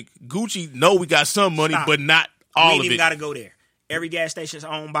 Right. You think Gucci know we got some money, but not all of it. We ain't even got to go there. Every gas station is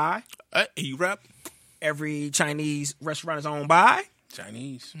owned by. You rap? Every Chinese restaurant is owned by.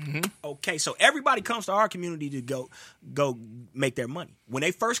 Chinese. Okay, so everybody comes to our community to go make their money. When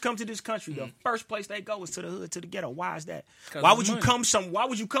they first come to this country, the first place they go is to the hood, to the ghetto. Why is that? Why would you come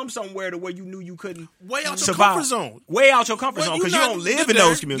somewhere to where you knew you couldn't way out survive? Your comfort zone? Way out your comfort zone because you don't live in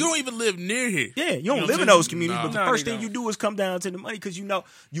those communities. You don't even live near here. Yeah, you don't live in those communities. But the first thing you do is come down to the money because you know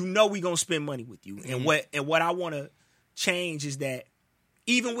we gonna spend money with you. And what I want to change is that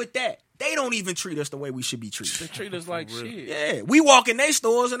even with that, they don't even treat us the way we should be treated. They treat us like shit. Yeah, we walk in their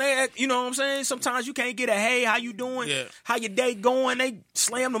stores and they act, you know what I'm saying? Sometimes you can't get a, hey, how you doing? Yeah. How your day going? They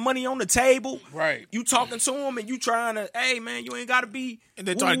slam the money on the table. Right. You talking to them and you trying to, hey, man, you ain't got to be. And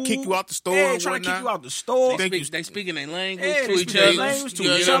they trying to kick you out the store. Yeah, trying to kick you out the store. They speaking their language yeah, to each other. Language to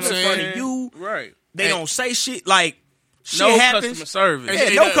each other in front of you. Right. They don't say shit like, shit no happens. Customer service.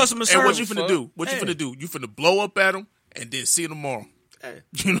 Yeah, no customer service. And what you finna do? What you finna do? You finna blow up at them and then see them tomorrow.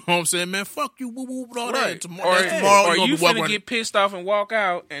 You know what I'm saying, man? Fuck you, woo woo, all that. Tomorrow, or you finna get pissed off and walk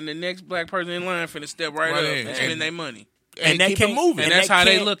out, and the next black person in line finna step right up and spend their money, and that keep it moving. And that's how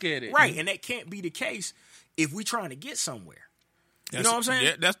they look at it, right? And that can't be the case if we trying to get somewhere. You know what I'm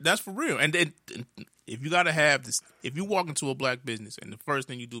saying? Yeah, that's for real. And then if you gotta have this, if you walk into a black business and the first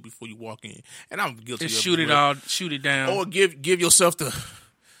thing you do before you walk in, and I'm guilty of shoot it down, or give yourself the.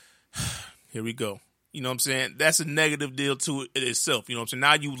 Here we go. You know what I'm saying? That's a negative deal to it itself. You know what I'm saying?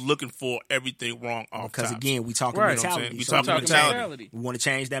 Now you looking for everything wrong off because again, we talking right. mentality. We talking mentality. We want to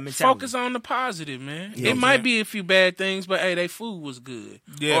change that mentality. Focus on the positive, man. You know it might be a few bad things, but hey, their food was good.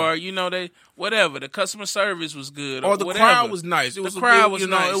 Yeah. Or they whatever. The customer service was good. Or the whatever. crowd was nice. It was the crowd was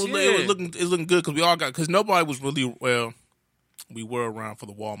nice. It was looking good because we all got because nobody was really we were around for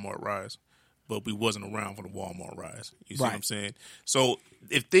the Walmart rise, but we wasn't around for the Walmart rise. You see what I'm saying? So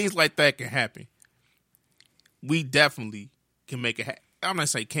if things like that can happen. We definitely can make it happen. I'm not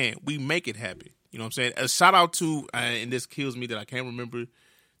saying can. We make it happen. You know what I'm saying? A shout out to, and this kills me that I can't remember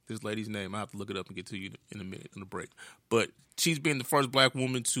this lady's name. I have to look it up and get to you in a minute in the break. But she's been the first black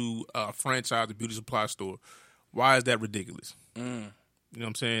woman to franchise a beauty supply store. Why is that ridiculous? You know what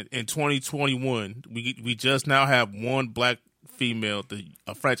I'm saying? In 2021, we just now have one black female to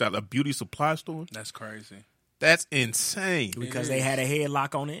franchise a beauty supply store. That's crazy. That's insane. Because they had a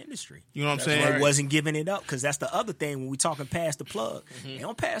headlock on the industry. You know what I'm saying? They wasn't giving it up because that's the other thing when we talking past the plug. They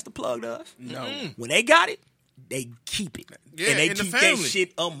don't pass the plug to us. No. When they got it, they keep it. Yeah, and they in the keep that family.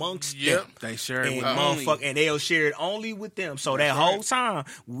 shit amongst them. They share it and with and they'll share it only with them. So that whole time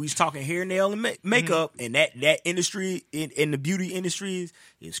we was talking hair, nail, and makeup, and that industry in the beauty industry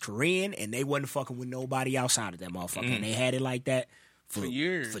is Korean, and they wasn't fucking with nobody outside of that motherfucker. And they had it like that for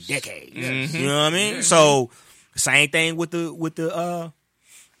years, for decades. You know what I mean? So same thing with the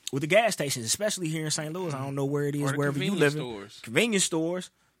gas stations, especially here in St. Louis. I don't know where it is, wherever you live. Convenience stores.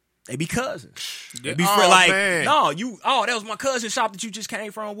 They be cousins. They be man. that was my cousin's shop that you just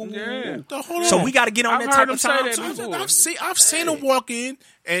came from. Woo, woo, woo. So on. we got to get on that type of time too. I've seen them walk in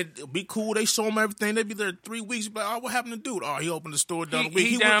and be cool. They show them everything. They be there 3 weeks. Be like, oh, what happened to dude? Oh, he opened the store down the week.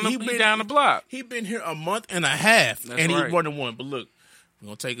 He down the block. He been here a month and a half, That's and right. he running one. But look, we're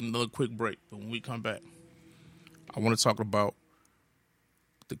gonna take another quick break. But when we come back, I want to talk about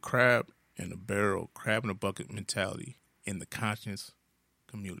the crab in the barrel, crab in the bucket mentality in the conscious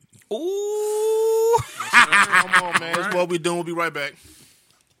community. Ooh. Come on, man. That's what we doing. We'll be right back.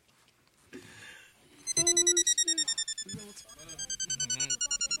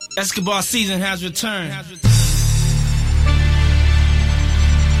 Escobar season has returned. It's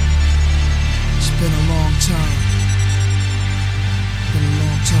been a long time. Been a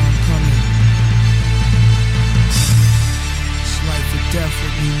long time coming. It's life or death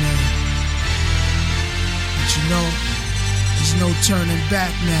with me now. But you know, there's no turning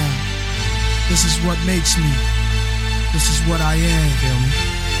back now. This is what makes me. This is what I am. Feel me?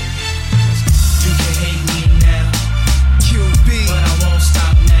 You can hate me now, QB, but I won't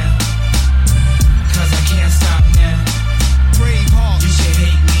stop now, 'cause I can't stop now. Brave hearts. You can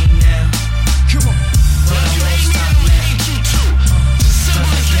hate me now, Come on. but I won't stop now,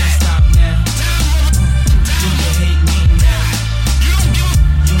 'cause I can't stop now. You can hate me now, you can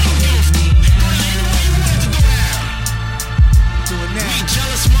hate me Do it now.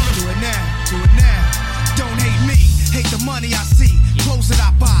 Do it now. Do it now. Don't hate me. Hate the money I see. Clothes that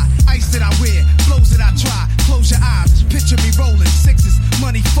I buy. Ice that I wear. Flows that I try. Close your eyes. Picture me rolling. Sixes.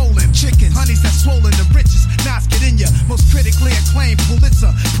 Money folding. Chickens. Honeys that swollen. The richest. Knots get in ya. Most critically acclaimed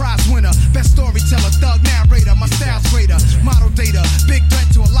Pulitzer Prize winner. Best storyteller. Thug narrator. My style's greater. Model data. Big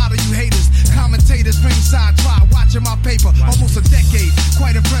threat to a lot of you haters. Commentators ringside try. Watching my paper. Almost a decade.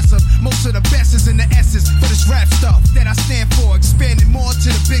 Quite impressive. Most of the best is in the essence. For this rap stuff that I stand for. Expanding more to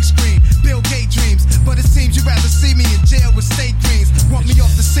the big screen. Bill Gates dreams. But it seems you'd rather see me in jail with state dreams.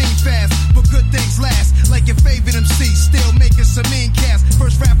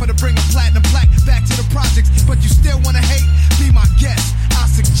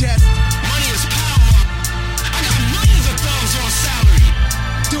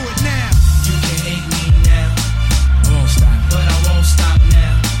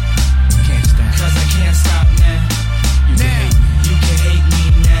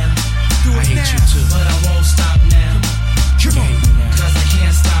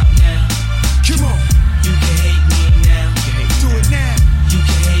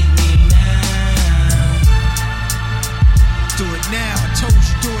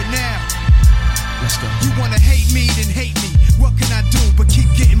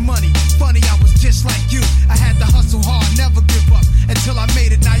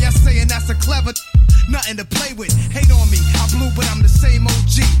 clever, nothing to play with. Hate on me, I blew, but I'm the same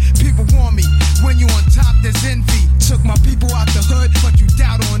OG. People warn me, when you on top, there's envy. Took my people out the hood, but you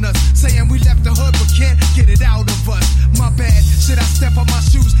doubt on us. Saying we left the hood, but can't get it out of us. My bad, should I step on my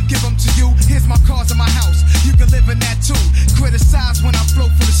shoes, give them to you? Here's my cars in my house, you can live in that too. Criticize when I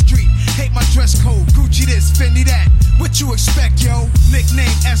flow for the street. Hate my dress code, Gucci this, Fendi that. What you expect, yo?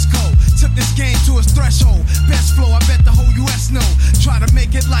 Nickname Esco. Took this game to its threshold. Best flow, I bet the whole US know. Try to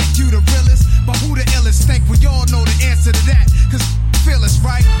make it like you the realest, but who the illest? Think we all know the answer to that. Cause feel us,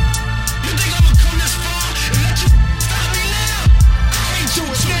 right? You think I'ma come this far and let you stop me now? I ain't do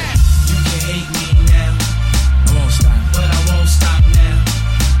it now. You can hate me now. I won't stop. But I won't stop now.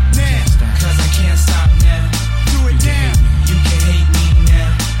 Cause I can't stop now. Do it now. You can hate me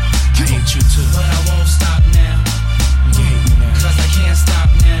now. I hate you too. But I won't stop now. You can hate me now. Cause I can't stop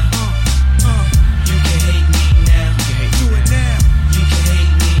now. You can hate me now. You can hate do it now. You can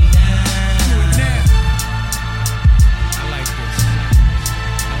hate me now. Do it now. I like this.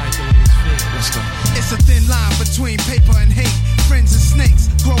 I like the way this feels. Let's go. It's a thin line between paper and hate. Friends and snakes,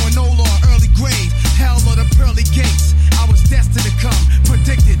 growing old or early grave. Hell or the pearly gates. I was destined to come,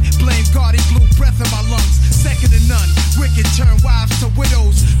 predicted. Blame God, he blew breath in my lungs. Second to none, wicked turn wives to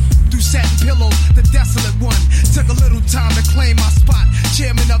widows. Through satin pillows, the desolate one. Took a little time to claim my spot.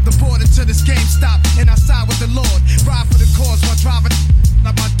 Chairman of the board until this game stopped. And I side with the Lord. Ride for the cause while driving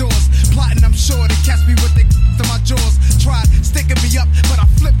out my doors. Plotting, I'm sure they catch me with their to my jaws. Tried sticking me up, but I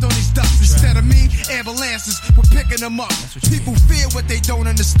flipped on these ducks. Instead of me, ambulances were picking them up. People fear what they don't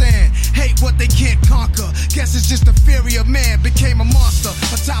understand. Hate what they can't conquer. Guess it's just the fury of man. Became a monster,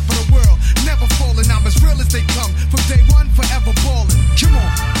 on top of the world. Never falling, I'm as real as they come. From day one, forever balling. Come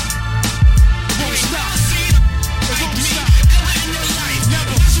on. It won't stop. It won't stop.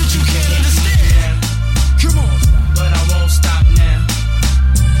 Never. That's what you can't understand. Come on. But I won't stop now.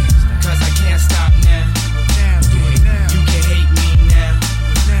 Cause I can't stop now. You can hate me now.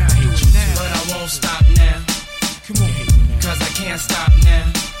 I hate you now. But I won't stop now. Come on. Cause I can't stop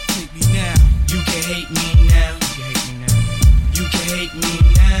now. Hate me now. You can hate me now. You can hate me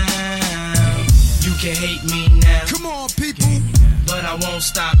now. You can hate me now. Come on, people. But I won't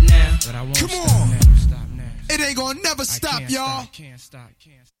stop now. Come on. It ain't gonna never stop, y'all. Can't stop.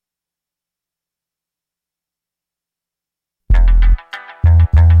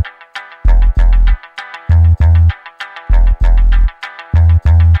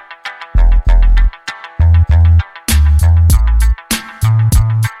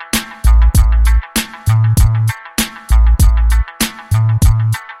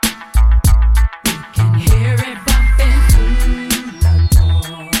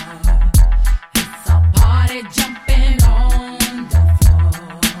 Jumping on the floor.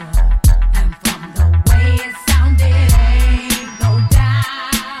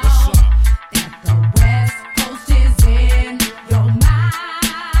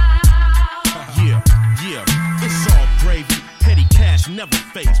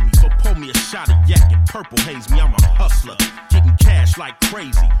 purple haze me, I'm a hustler. Getting cash like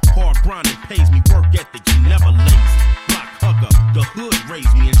crazy. Hard grinding pays me, work ethic, you never lazy. Block hugger, the hood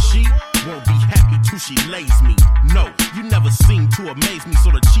raised me, and she won't be happy till she lays me. No, you never seem to amaze me, so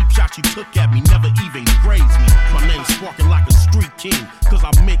the cheap shot you took at me never even grazed me. My name's sparking like a street king, cause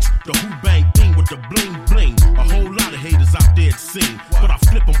I mix the who bang thing with the bling bling. A whole lot of haters out there at scene, but I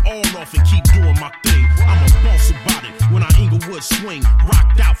flip them all off and keep doing my thing. I'm a boss about it when I Inglewood swing.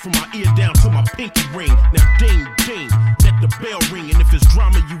 Rocked out from my ear down to my pinky ring. Now ding ding, let the bell ring, and if it's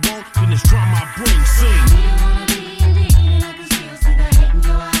drama you want, then it's drama I bring. Sing.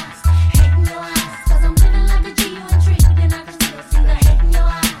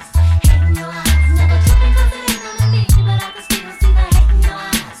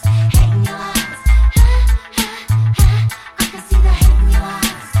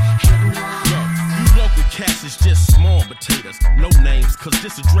 It's just small potatoes, no names, cause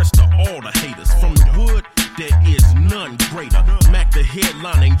this addressed to all the haters. From the wood, there is none greater. Mac the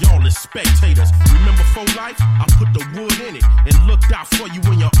headline and y'all is spectators. Remember for life, I put the wood in it and looked out for you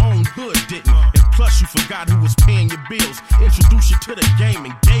when your own hood didn't. And plus you forgot who was paying your bills. Introduced you to the game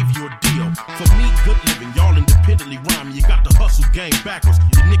and gave you a deal. For me, good living, y'all independently rhyming. You got the hustle game backwards,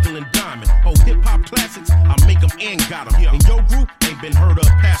 the nickel and diamond. Oh, hip-hop classics, I make them and got them. And your group ain't been heard of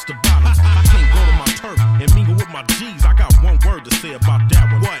past the bottom. I can't go to my turf and mingle with my G's. I got one word to say about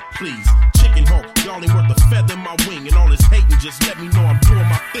that one. What, please? Chicken hawk, y'all ain't worth a feather in my wing. And all this hating, just let me know I'm doing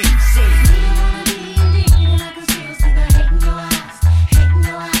my thing. Sing.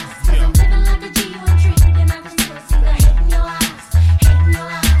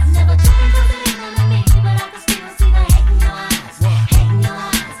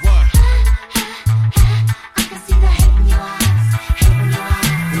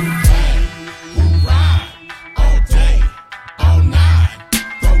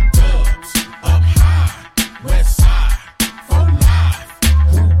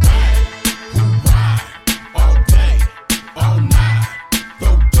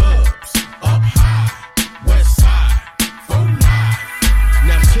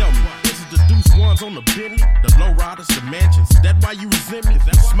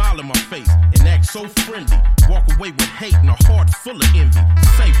 in my face and act so friendly. Walk away with hate and a heart full of envy.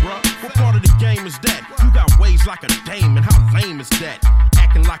 Say, bruh, what part of the game is that? You got ways like a dame, and how lame is that?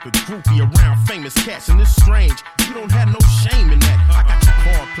 Acting like a groupie around famous cats, and it's strange. You don't have no shame in that. I got your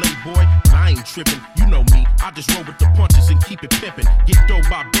card, playboy, but I ain't tripping. You know me, I just roll with the punches and keep it pimping. Get dough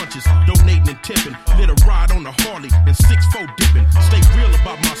by bunches, donating and tipping. Lit a ride on the Harley and 6'4" dipping. Stay real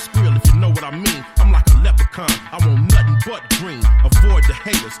about my skrill if you know what I mean. I'm like a leprechaun, I want nothing but green. Avoid the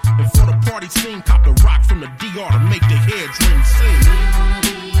haters, and for the party scene, cop the rock from the DR to make the heads ring sing.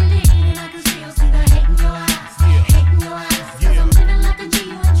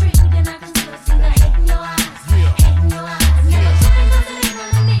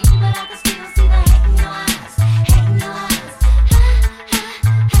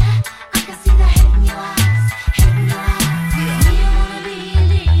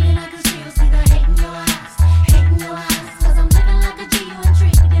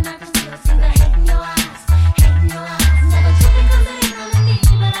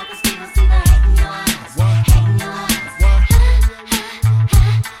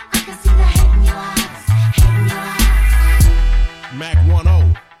 Mac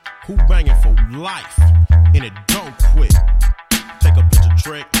 1-0, who banging for life, and it don't quit. Take a picture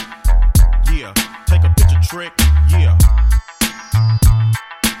trick, yeah. Take a picture trick, yeah.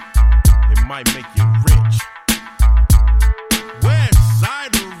 It might make you rich. West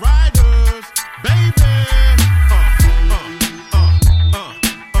Side Riders, baby.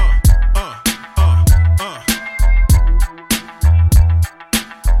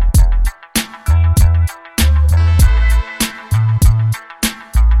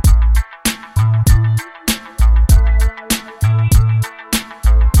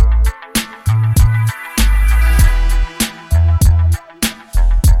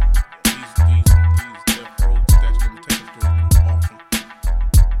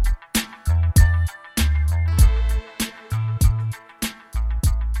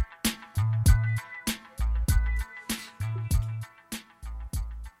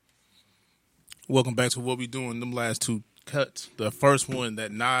 Welcome back to What We Doing. Them last two cuts. The first one,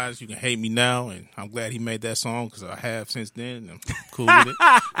 that Nas, You Can Hate Me Now, and I'm glad he made that song because I have since then. I'm cool with it. You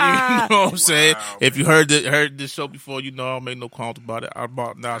know what I'm saying? If you heard this show before, you know I don't make no comment about it. I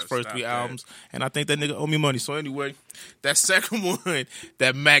bought Nas' first three albums, and I think that nigga owe me money. So anyway, that second one,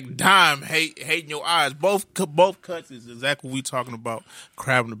 that Mac Dime, Hating Your Eyes, both cuts is exactly what we talking about,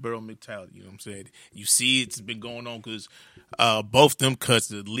 crab in the barrel mentality. You know what I'm saying? You see it's been going on because both them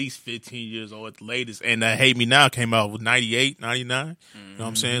cuts are at least 15 years old at the latest, and that Hate Me Now came out with 98, 99. You know what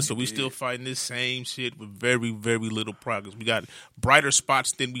I'm saying? So we still fighting this same shit with very, very little progress. We got brighter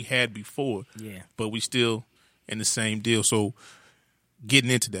spots than we had before, but we still in the same deal. So getting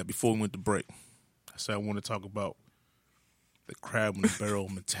into that before we went to break, I want to talk about the crab in the barrel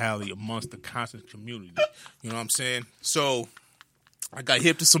mentality amongst the conscious community. You know what I'm saying? So I got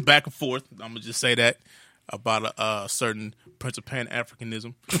hip to some back and forth. I'm going to just say that about a certain Prince of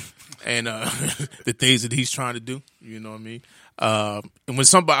Pan-Africanism and the things that he's trying to do. You know what I mean? And when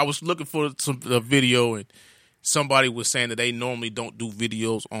I was looking for a video, and somebody was saying that they normally don't do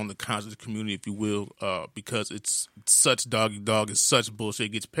videos on the conscious community, if you will, because it's such doggy dog and such bullshit, it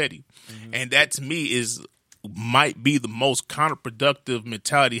gets petty. And that to me might be the most counterproductive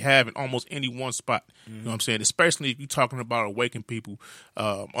mentality to have in almost any one spot. You know what I'm saying? Especially if you're talking about awakening people,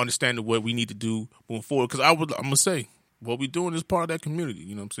 understanding what we need to do moving forward. Because I'm going to say, what we're doing is part of that community.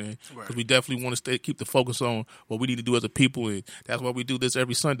 You know what I'm saying? Because we definitely want to keep the focus on what we need to do as a people. And that's why we do this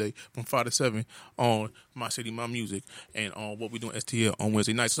every Sunday from 5 to 7 on My City, My Music, and on What We Doing STL on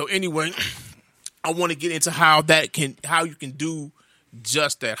Wednesday nights. So anyway, I want to get into how you can do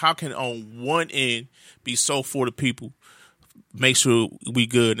just that. How can on one end be so for the people, make sure we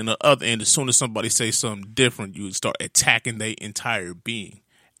good, and the other end, as soon as somebody says something different, you start attacking their entire being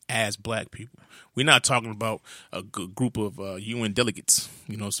as black people. We're not talking about a group of UN delegates,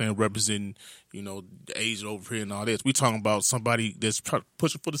 you know what I'm saying, representing, you know, Asia over here and all this. We're talking about somebody that's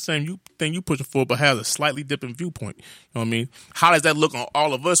pushing for the same thing you pushing for, but has a slightly different viewpoint. You know what I mean? How does that look on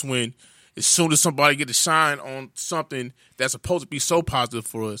all of us when as soon as somebody get to shine on something that's supposed to be so positive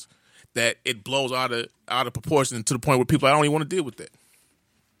for us that it blows out of proportion to the point where people I don't even want to deal with that.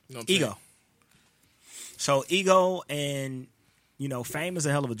 You know what I'm ego. saying? So ego and, you know, fame is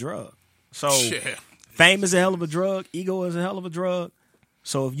a hell of a drug. So fame is a hell of a drug. Ego is a hell of a drug.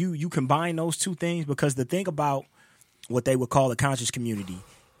 So if you combine those two things, because the thing about what they would call the conscious community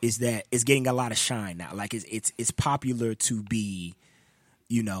is that it's getting a lot of shine now. Like it's popular to be,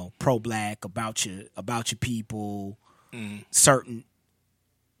 you know, pro-black, about your people, certain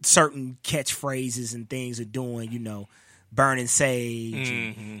catchphrases and things are doing, you know, burning sage,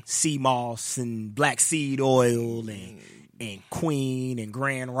 and sea moss, and black seed oil, and Queen and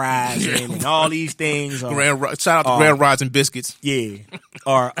Grand Rising and all these things. Shout out to Grand Rising biscuits. Yeah,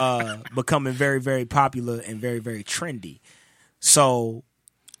 are becoming very, very popular and very, very trendy. So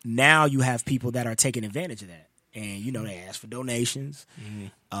now you have people that are taking advantage of that. And, they ask for donations.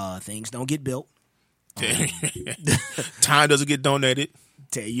 Things don't get built. Time doesn't get donated.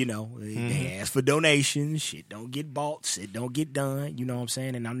 They ask for donations. Shit don't get bought. Shit don't get done. You know what I'm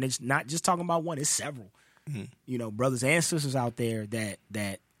saying? And I'm not just talking about one. It's several. Brothers and sisters out there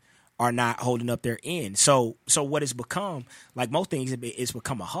that are not holding up their end. So what it's become, like most things, it's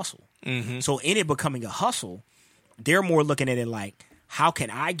become a hustle. So in it becoming a hustle, they're more looking at it like, how can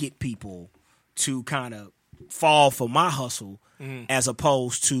I get people to kind of fall for my hustle as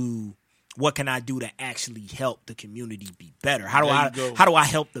opposed to what can I do to actually help the community be better? How do I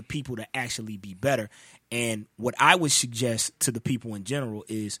help the people to actually be better? And what I would suggest to the people in general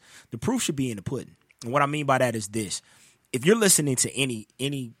is the proof should be in the pudding. And what I mean by that is this. If you're listening to any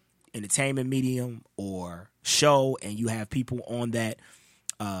entertainment medium or show and you have people on that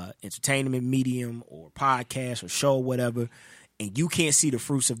entertainment medium or podcast or show or whatever, and you can't see the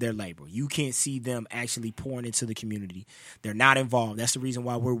fruits of their labor, you can't see them actually pouring into the community, they're not involved. That's the reason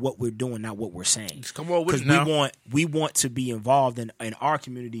why we're what we're doing, not what we're saying. Come on with it now. We want to be involved in our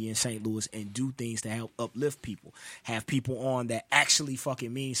community in St. Louis and do things to help uplift people. Have people on that actually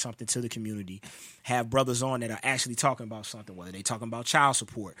fucking mean something to the community. Have brothers on that are actually talking about something, whether they're talking about child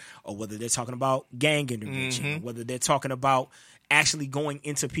support or whether they're talking about gang intervention, or whether they're talking about actually going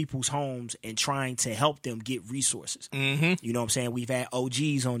into people's homes and trying to help them get resources. You know what I'm saying? We've had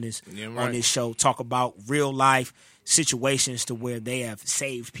OGs on this on this show talk about real life situations to where they have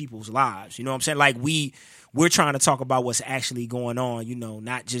saved people's lives. You know what I'm saying? Like we're trying to talk about what's actually going on,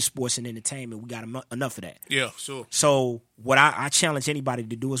 not just sports and entertainment. We got enough of that. Yeah, sure. So what I challenge anybody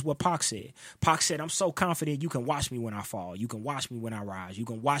to do is what Pac said. Pac said, I'm so confident you can watch me when I fall. You can watch me when I rise. You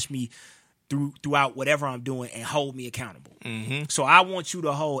can watch me throughout whatever I'm doing and hold me accountable. So I want you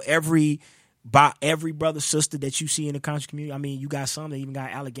to hold every brother, sister that you see in the conscious community. I mean, you got some that even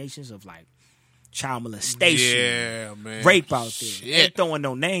got allegations of like child molestation, rape out there. Ain't throwing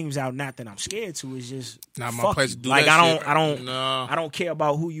no names out. Not that I'm scared to. It's just not my place to do like that shit. I don't care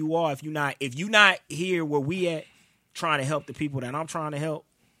about who you are. If you're not here where we at trying to help the people that I'm trying to help,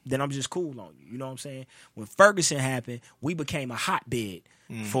 then I'm just cool on you. You know what I'm saying? When Ferguson happened, we became a hotbed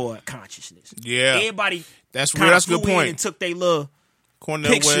for consciousness. Yeah, everybody. That's real. That's a good point. And took their little Cornel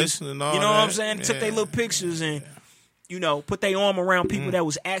pictures. West and all you know that. what I'm saying? Took their little pictures and put their arm around people that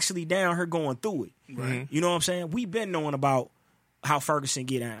was actually down here going through it. Right. You know what I'm saying? We've been knowing about how Ferguson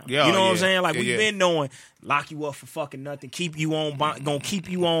get down. Yeah, you know what I'm saying? Like we've been knowing, lock you up for fucking nothing, keep you on bond, gonna keep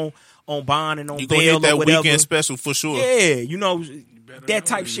you on bond and on you bail gonna get or whatever. Weekend special for sure. Yeah, that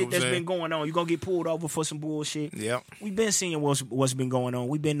type shit that's been going on. You're going to get pulled over for some bullshit. Yep. We've been seeing what's been going on.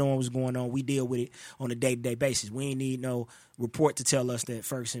 We've been knowing what's going on. We deal with it on a day-to-day basis. We ain't need no report to tell us that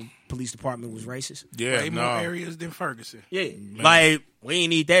Ferguson Police Department was racist. Yeah, way more areas than Ferguson. Yeah, like we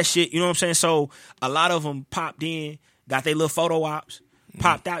ain't need that shit. You know what I'm saying? So a lot of them popped in, got their little photo ops,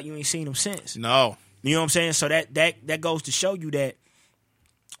 popped out. You ain't seen them since. No. You know what I'm saying? So that goes to show you that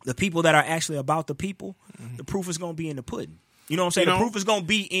the people that are actually about the people, the proof is going to be in the pudding. You know what I'm saying? The proof is going to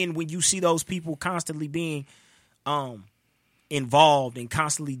be in when you see those people constantly being involved and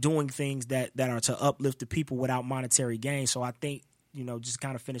constantly doing things that are to uplift the people without monetary gain. So I think, just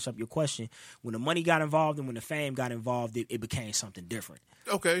kind of finish up your question, when the money got involved and when the fame got involved, it became something different.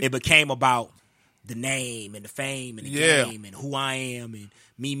 Okay. It became about the name and the fame and the game and who I am and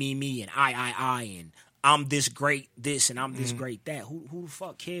me and I and I'm this great this and I'm this great that. Who the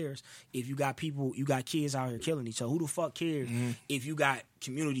fuck cares if you got kids out here killing each other? Who the fuck cares if you got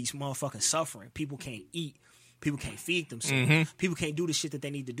communities motherfucking suffering? People can't eat. People can't feed themselves. People can't do the shit that they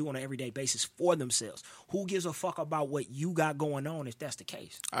need to do on an everyday basis for themselves. Who gives a fuck about what you got going on if that's the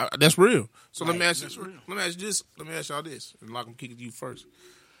case? That's real. So let me ask y'all this, and like I'm kicking you first.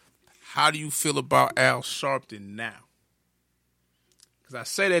 How do you feel about Al Sharpton now? Because I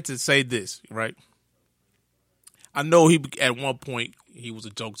say that to say this, right? I know he at one point he was a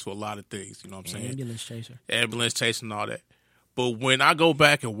joke to a lot of things. You know what I'm saying? Ambulance chaser and all that. But when I go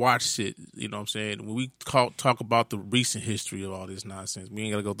back and watch it, you know what I'm saying? When we talk about the recent history of all this nonsense, we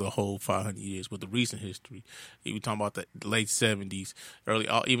ain't got to go through the whole 500 years, but the recent history. We talking about the late 70s, early,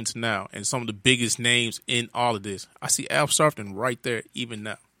 even to now, and some of the biggest names in all of this. I see Al Sharpton right there even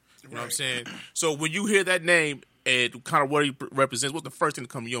now. You know what I'm saying? So when you hear that name and kind of what he represents, what's the first thing to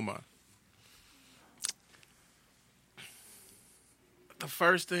come to your mind? The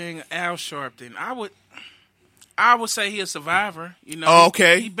first thing, Al Sharpton, I would say he's a survivor. You know, Oh,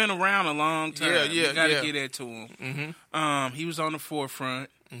 okay. He's been around a long time. Yeah, You got to yeah. get that to him. Mm-hmm. He was on the forefront.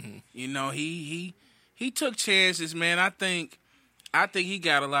 Mm-hmm. You know, he took chances, man. I think he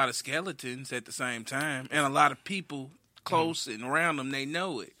got a lot of skeletons at the same time, and a lot of people close and around him. They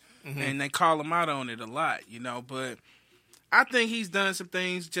know it, and they call him out on it a lot. You know, but I think he's done some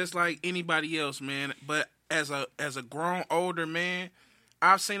things just like anybody else, man. But as a grown older man,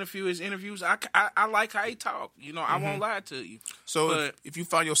 I've seen a few of his interviews. I like how he talk. You know, I won't lie to you. So but if you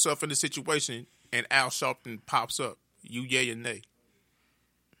find yourself in a situation and Al Sharpton pops up, you yay or nay?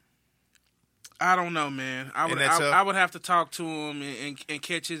 I don't know, man. I And that's I would have to talk to him and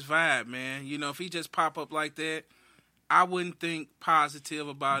catch his vibe, man. You know, if he just pop up like that, I wouldn't think positive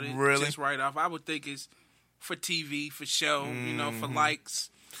about it Really? just right off. I would think it's for TV, for show, you know, for likes.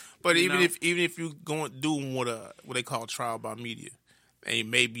 But you even know? if you doing what they call trial by media, and it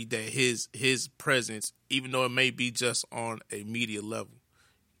may be that his presence, even though it may be just on a media level,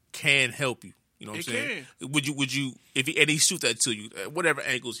 can help you. You know what I'm saying? Would you if he shoots that to you, whatever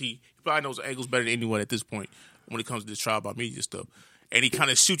angles he probably knows the angles better than anyone at this point when it comes to this trial by media stuff, and he kind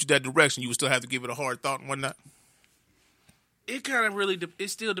of shoots you that direction, you would still have to give it a hard thought and whatnot. It kind of really it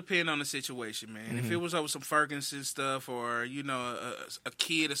still depends on the situation, man. If it was over some Ferguson stuff, or you know, a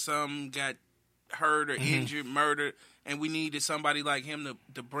kid or something got hurt or injured, murdered, and we needed somebody like him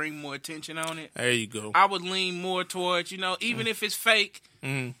to bring more attention on it, There you go. I would lean more towards, you know, even if it's fake,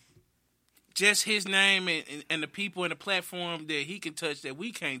 just his name and the people and the platform that he can touch that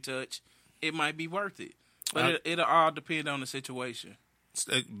we can't touch, it might be worth it. But it'll all depend on the situation.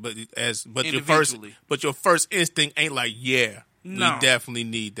 But Individually. your first instinct ain't like, yeah, No. we definitely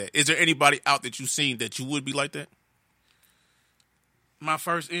need that. Is there anybody out that you've seen that you would be like that? My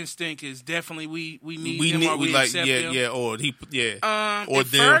first instinct is definitely we need him or we like accept him. or he or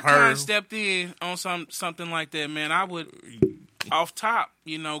if them her. Farrakhan stepped in on something like that, man, I would off top,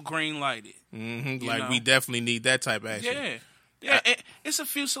 you know, green light it. Mm-hmm. You Like know? we definitely need that type of action. Yeah. And it's a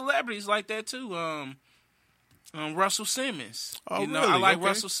few celebrities like that too. Russell Simmons. Oh, you know, really? I like Okay.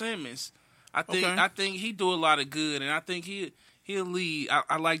 Russell Simmons. I think he do a lot of good, and I think he'll lead.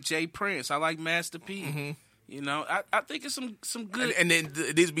 I like Jay Prince. I like Master P. You know, I think it's some good. And then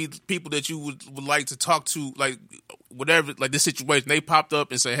these be people that you would like to talk to, like whatever, like this situation. They popped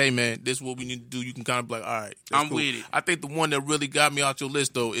up and say, "Hey, man, this is what we need to do." You can kind of be like, "All right, that's I'm cool." with it. I think the one that really got me out your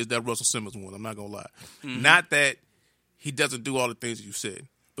list though is that Russell Simmons one. I'm not gonna lie. Not that he doesn't do all the things that you said,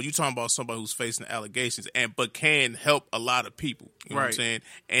 but you're talking about somebody who's facing allegations but can help a lot of people. You know what I'm Right. saying?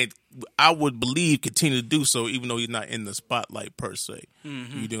 And I would believe continue to do so, even though he's not in the spotlight per se. You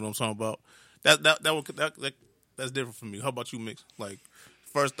know what I'm talking about? That's different for me. How about you, Mix? Like,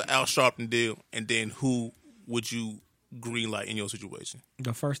 first the Al Sharpton deal, and then who would you greenlight in your situation?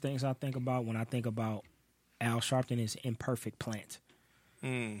 The first things I think about when I think about Al Sharpton is imperfect plant.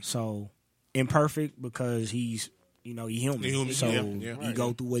 So imperfect because he's, you know, he's human. He human, So yeah, he right.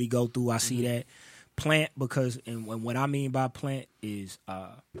 go through what he go through. I see that. Plant because, and what I mean by plant is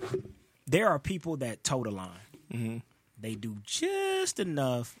there are people that toe the line. They do just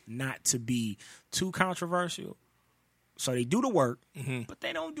enough not to be too controversial. So they do the work, but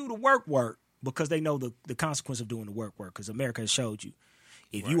they don't do the work because they know the consequence of doing the work because America has showed you.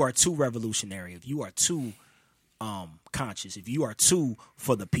 If you are too revolutionary, if you are too conscious, if you are too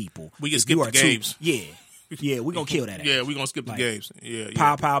for the people. We can if skip you the are too- games. Yeah, we're going to kill that. Yeah, ass. we're going to skip Like, the games. Yeah,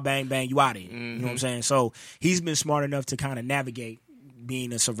 Pow, pow, bang, bang, you out of here. You know what I'm saying? So he's been smart enough to kind of navigate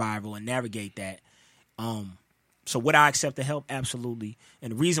being a survivor and navigate that. So would I accept the help? Absolutely.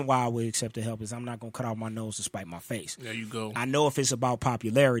 And the reason why I would accept the help is I'm not going to cut off my nose to spite my face. There you go. I know if it's about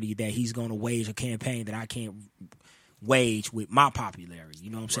popularity that he's going to wage a campaign that I can't wage with my popularity. You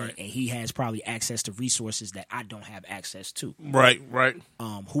know what I'm saying? Right. And he has probably access to resources that I don't have access to. Right.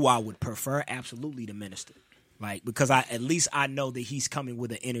 Who I would prefer? Absolutely the minister. Like, because at least I know that he's coming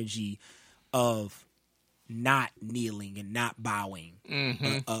with an energy of not kneeling and not bowing.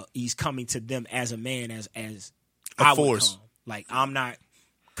 He's coming to them as a man, as I would force. come. Like, I'm not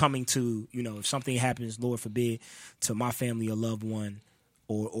coming to, you know, if something happens, Lord forbid, to my family or loved one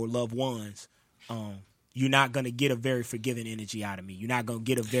or loved ones, you're not going to get a very forgiving energy out of me. You're not going to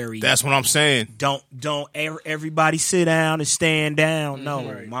get a very... That's what I'm saying. Don't everybody sit down and stand down.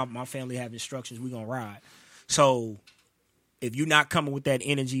 No, my family have instructions. We're going to ride. So if you're not coming with that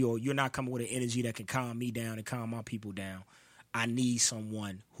energy or you're not coming with an energy that can calm me down and calm my people down, I need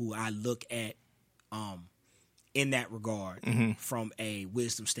someone who I look at in that regard from a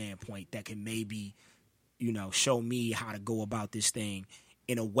wisdom standpoint that can maybe, you know, show me how to go about this thing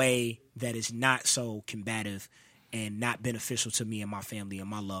in a way that is not so combative and not beneficial to me and my family and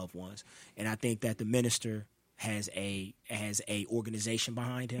my loved ones. And I think that the minister has a organization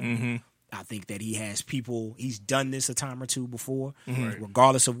behind him. Mm-hmm. I think that he has people. He's done this a time or two before, Mm-hmm.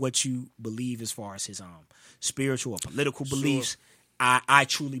 regardless of what you believe as far as his spiritual or political beliefs. I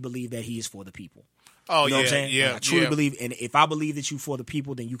truly believe that he is for the people. Oh, you know yeah, what I'm saying? yeah, I truly yeah. believe, and if I believe that you for the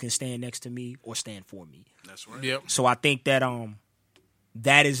people, then you can stand next to me or stand for me. That's right. Yep. So I think that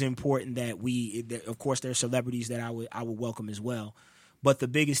that is important. That of course, there are celebrities that I would welcome as well, but the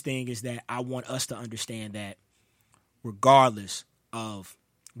biggest thing is that I want us to understand that regardless of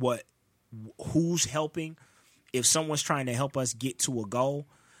who's helping, if someone's trying to help us get to a goal,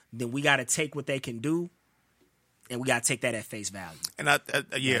 then we got to take what they can do. And we got to take that at face value. And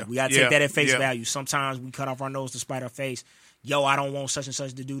we got to take that at face value. Sometimes we cut off our nose to spite our face. Yo, I don't want such and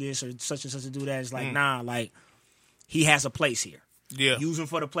such to do this or such and such to do that. It's like, nah, like he has a place here. Yeah. Use him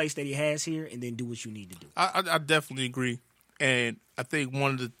for the place that he has here, and then do what you need to do. I definitely agree, and I think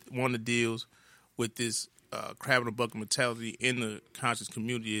one of the deals with this crab in a bucket mentality in the conscious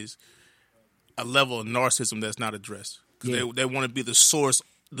community is a level of narcissism that's not addressed. Yeah. They want to be the source,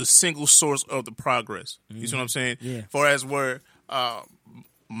 the single source of the progress. You see what I'm saying? Yeah. For as where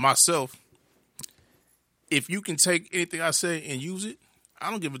myself, if you can take anything I say and use it,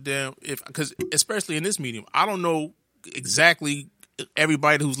 I don't give a damn because especially in this medium, I don't know exactly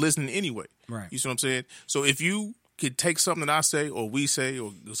everybody who's listening anyway. Right. You see what I'm saying? So if you could take something that I say or we say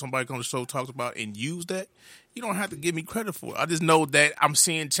or somebody on the show talks about and use that, you don't have to give me credit for it. I just know that I'm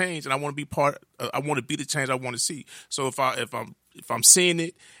seeing change and I want to be I want to be the change I want to see. So if I'm seeing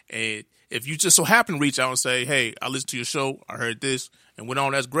it, and if you just so happen to reach out and say, "Hey, I listened to your show, I heard this," and went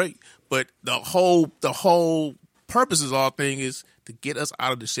on, that's great. But the whole purpose of all thing is to get us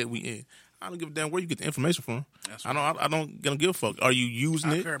out of the shit we in. I don't give a damn where you get the information from. I don't give a fuck. Are you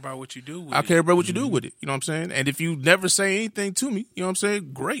using it? I care about what you do with it. I care about what you do with it. You know what I'm saying? And if you never say anything to me, you know what I'm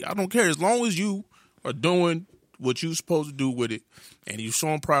saying? Great. I don't care. As long as you are doing what you're supposed to do with it and you're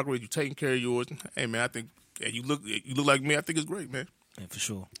showing progress, you're taking care of yours. Hey, man, I think you look like me. I think it's great, man. Yeah, for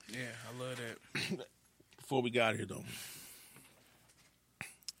sure. Yeah, I love that. Before we got here, though,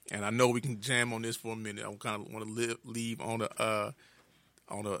 and I know we can jam on this for a minute. I kind of want to leave on a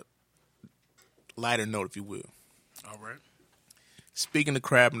lighter note, if you will. All right. Speaking of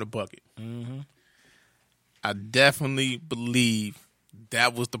crab in the bucket, I definitely believe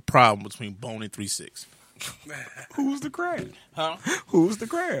that was the problem between Bone and 3-6. Who's the crab? Huh? Who's the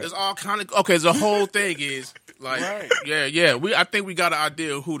crab? There's all kind of okay. The whole thing is like, Right. yeah. I think we got an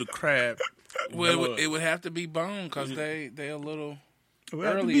idea of who the crab. Well, it would have to be Bone because they a little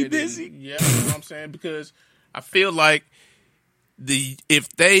earlier. be busy. Yeah, you know what I'm saying? Because I feel like if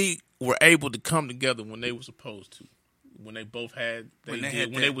they were able to come together when they were supposed to, when they both had, when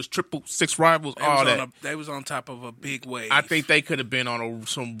they was 666 rivals, all that. They was on top of a big wave. I think they could have been on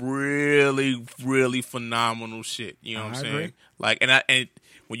some really, really phenomenal shit. You know what I'm saying? agree. Like, and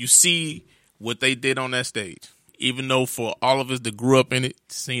when you see what they did on that stage, even though for all of us that grew up in it,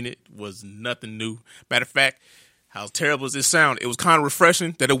 seen it, was nothing new. Matter of fact, how terrible does it sound? It was kind of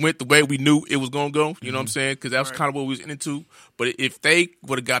refreshing that it went the way we knew it was going to go. You know what I'm saying? Because that was kind of what we was into. But if they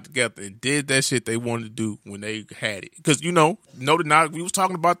would have got together and did that shit they wanted to do when they had it. Because, no, we was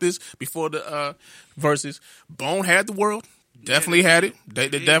talking about this before the verses. Bone had the world. Definitely had it. They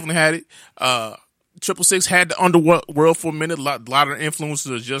definitely had it. 666 had the underworld for a minute. A lot of the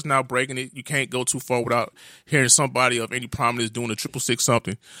influencers are just now breaking it. You can't go too far without hearing somebody of any prominence doing a 666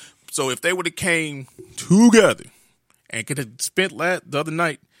 something. So if they would have came together and could have spent the other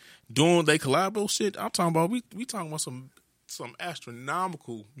night doing their collabo shit, I'm talking about we talking about some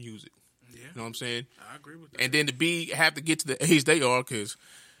astronomical music. Yeah. You know what I'm saying? I agree with that. And then have to get to the age they are, because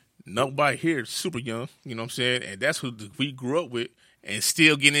nobody here is super young. You know what I'm saying? And that's who we grew up with. And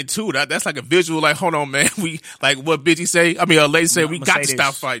still getting into it. That's like a visual. Like, hold on, man. We like what Bitchy say. I mean, a lady say we got to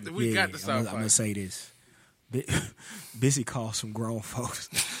stop fighting. We got to stop fighting. I'm gonna say this. Busy calls some grown folks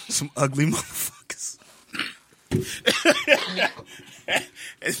some ugly motherfuckers.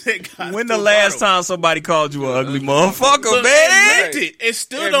 When the last time somebody called you an ugly motherfucker, man? It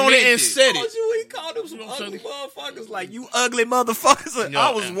stood on it and said it. He called them some ugly motherfuckers. Like, you ugly motherfuckers.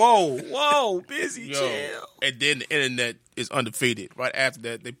 I was, whoa, Busy, chill. And then the internet is undefeated. Right after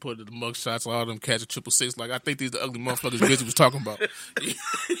that, they put the mug shots, all of them catching 666. Like, I think these are the ugly motherfuckers Busy was talking about.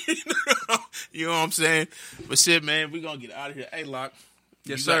 You know what I'm saying? But shit, man, we gonna get out of here. Hey, Lock.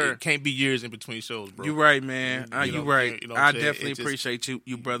 Yes, sir. It can't be years in between shows, bro. You right, man. You right. You know I definitely appreciate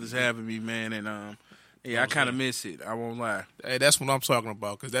you brothers having me, man. And Yeah, I kind of miss it. I won't lie. Hey, that's what I'm talking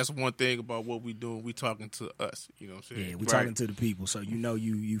about, because that's one thing about what we doing. We talking to us. You know what I'm saying? Yeah, we talking to the people. So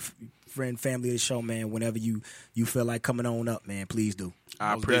you friend, family of the show, man. Whenever you feel like coming on up, man, please do.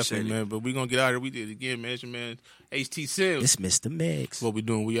 I appreciate it, man. But we gonna get out of here. We did it again, man. It's your man HT Sims. It's Mr. Mix. What we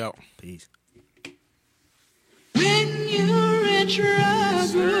doing? We out. Peace. When you're in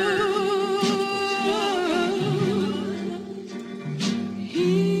trouble,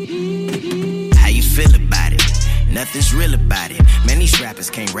 How you feel about it? Nothing's real about it. Man, these rappers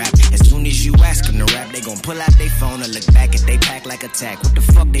can't rap. As soon as you ask them to rap, they gon' pull out their phone and look back at they pack like a tack. What the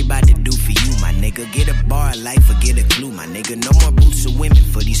fuck they about to do for you, my nigga? Get a bar of life or get a clue, my nigga. No more boots of women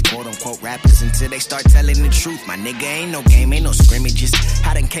for these quote-unquote rappers until they start telling the truth, my nigga. Ain't no game, ain't no scrimmages.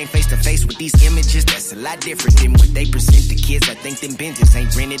 I done came face to face with these images. That's a lot different than what they present to kids. I think them Benzes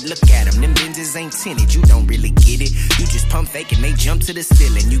ain't rented. Look at them Benzes ain't tinted. You don't really get it. You just pump fake and they jump to the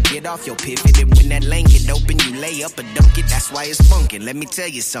ceiling. You get off your pivot and when that lane get open, you lay up or dunk it. That's why it's funkin'. Let me tell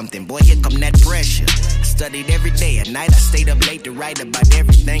you something, boy, here come that pressure. I studied every day at night. I stayed up late to write about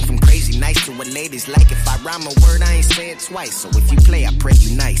everything from crazy nights to what ladies like. If I rhyme a word, I ain't say it twice. So if you play, I pray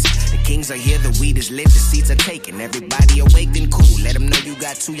you nice. The kings are here, the weed is lit, the seats are taken. Everybody awake and cool. Let them know you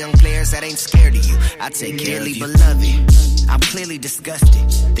got two young players that ain't scared of you. I take care of you. Beloved, I'm clearly disgusted.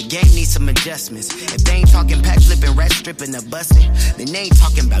 The game needs some adjustments. If they ain't talking pack flipping, rat stripping, or busting, then they ain't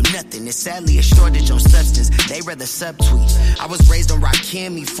talking about nothing. It's sadly a shortage on substance. They rather subtweet. I was raised on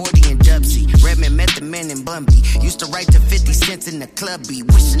Rakim, E40 and Dubsy. Redman, Method Man, and Bumby. Used to write to 50 cents in the club beat.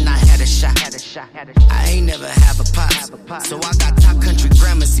 Wishing I had a shot. I ain't never have a pop. So I got top country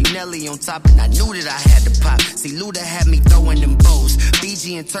grammar. See Nelly on top, and I knew that I had to pop. See Luda had me throwing them bows.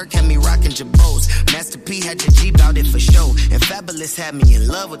 BG and Turk had me rocking Jabos. Master P had your Jeep out it for show. And Fabulous had me in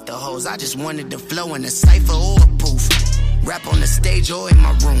love with the hoes. I just wanted to flow in a cypher or a poof. Rap on the stage or in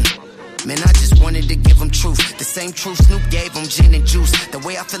my room. Man, I just wanted to give them truth. The same truth Snoop gave them, gin and juice. The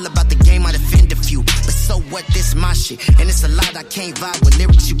way I feel about the game might offend a few. But so what, this my shit. And it's a lot I can't vibe with.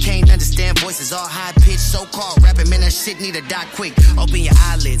 Lyrics you can't understand. Voices all high-pitched, so-called rapping. Man, that shit need to die quick. Open your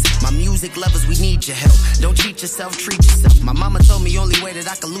eyelids. My music lovers, we need your help. Don't cheat yourself, treat yourself. My mama told me only way that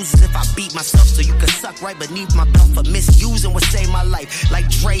I could lose is if I beat myself. So you can suck right beneath my belt for misusing what saved my life. Like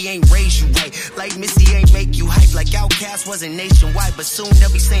Dre ain't raised you right. Like Missy ain't make you hype. Like Outkast wasn't nationwide. But soon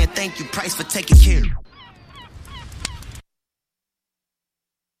they'll be saying thank you, Price, for taking care.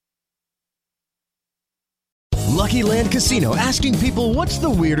 Lucky Land Casino, asking people, what's the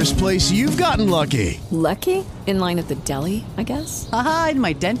weirdest place you've gotten lucky? Lucky? In line at the deli, I guess? Aha, in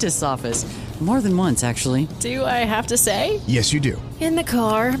my dentist's office. More than once, actually. Do I have to say? Yes, you do. In the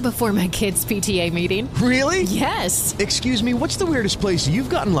car before my kids' PTA meeting. Really? Yes. Excuse me, what's the weirdest place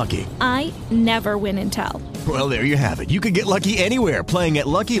you've gotten lucky? I never win and tell. Well, there you have it. You can get lucky anywhere, playing at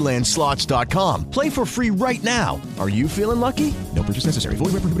LuckyLandSlots.com. Play for free right now. Are you feeling lucky? No purchase necessary.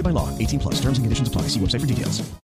 Void where prohibited by law. 18+. Terms and conditions apply. See website for details.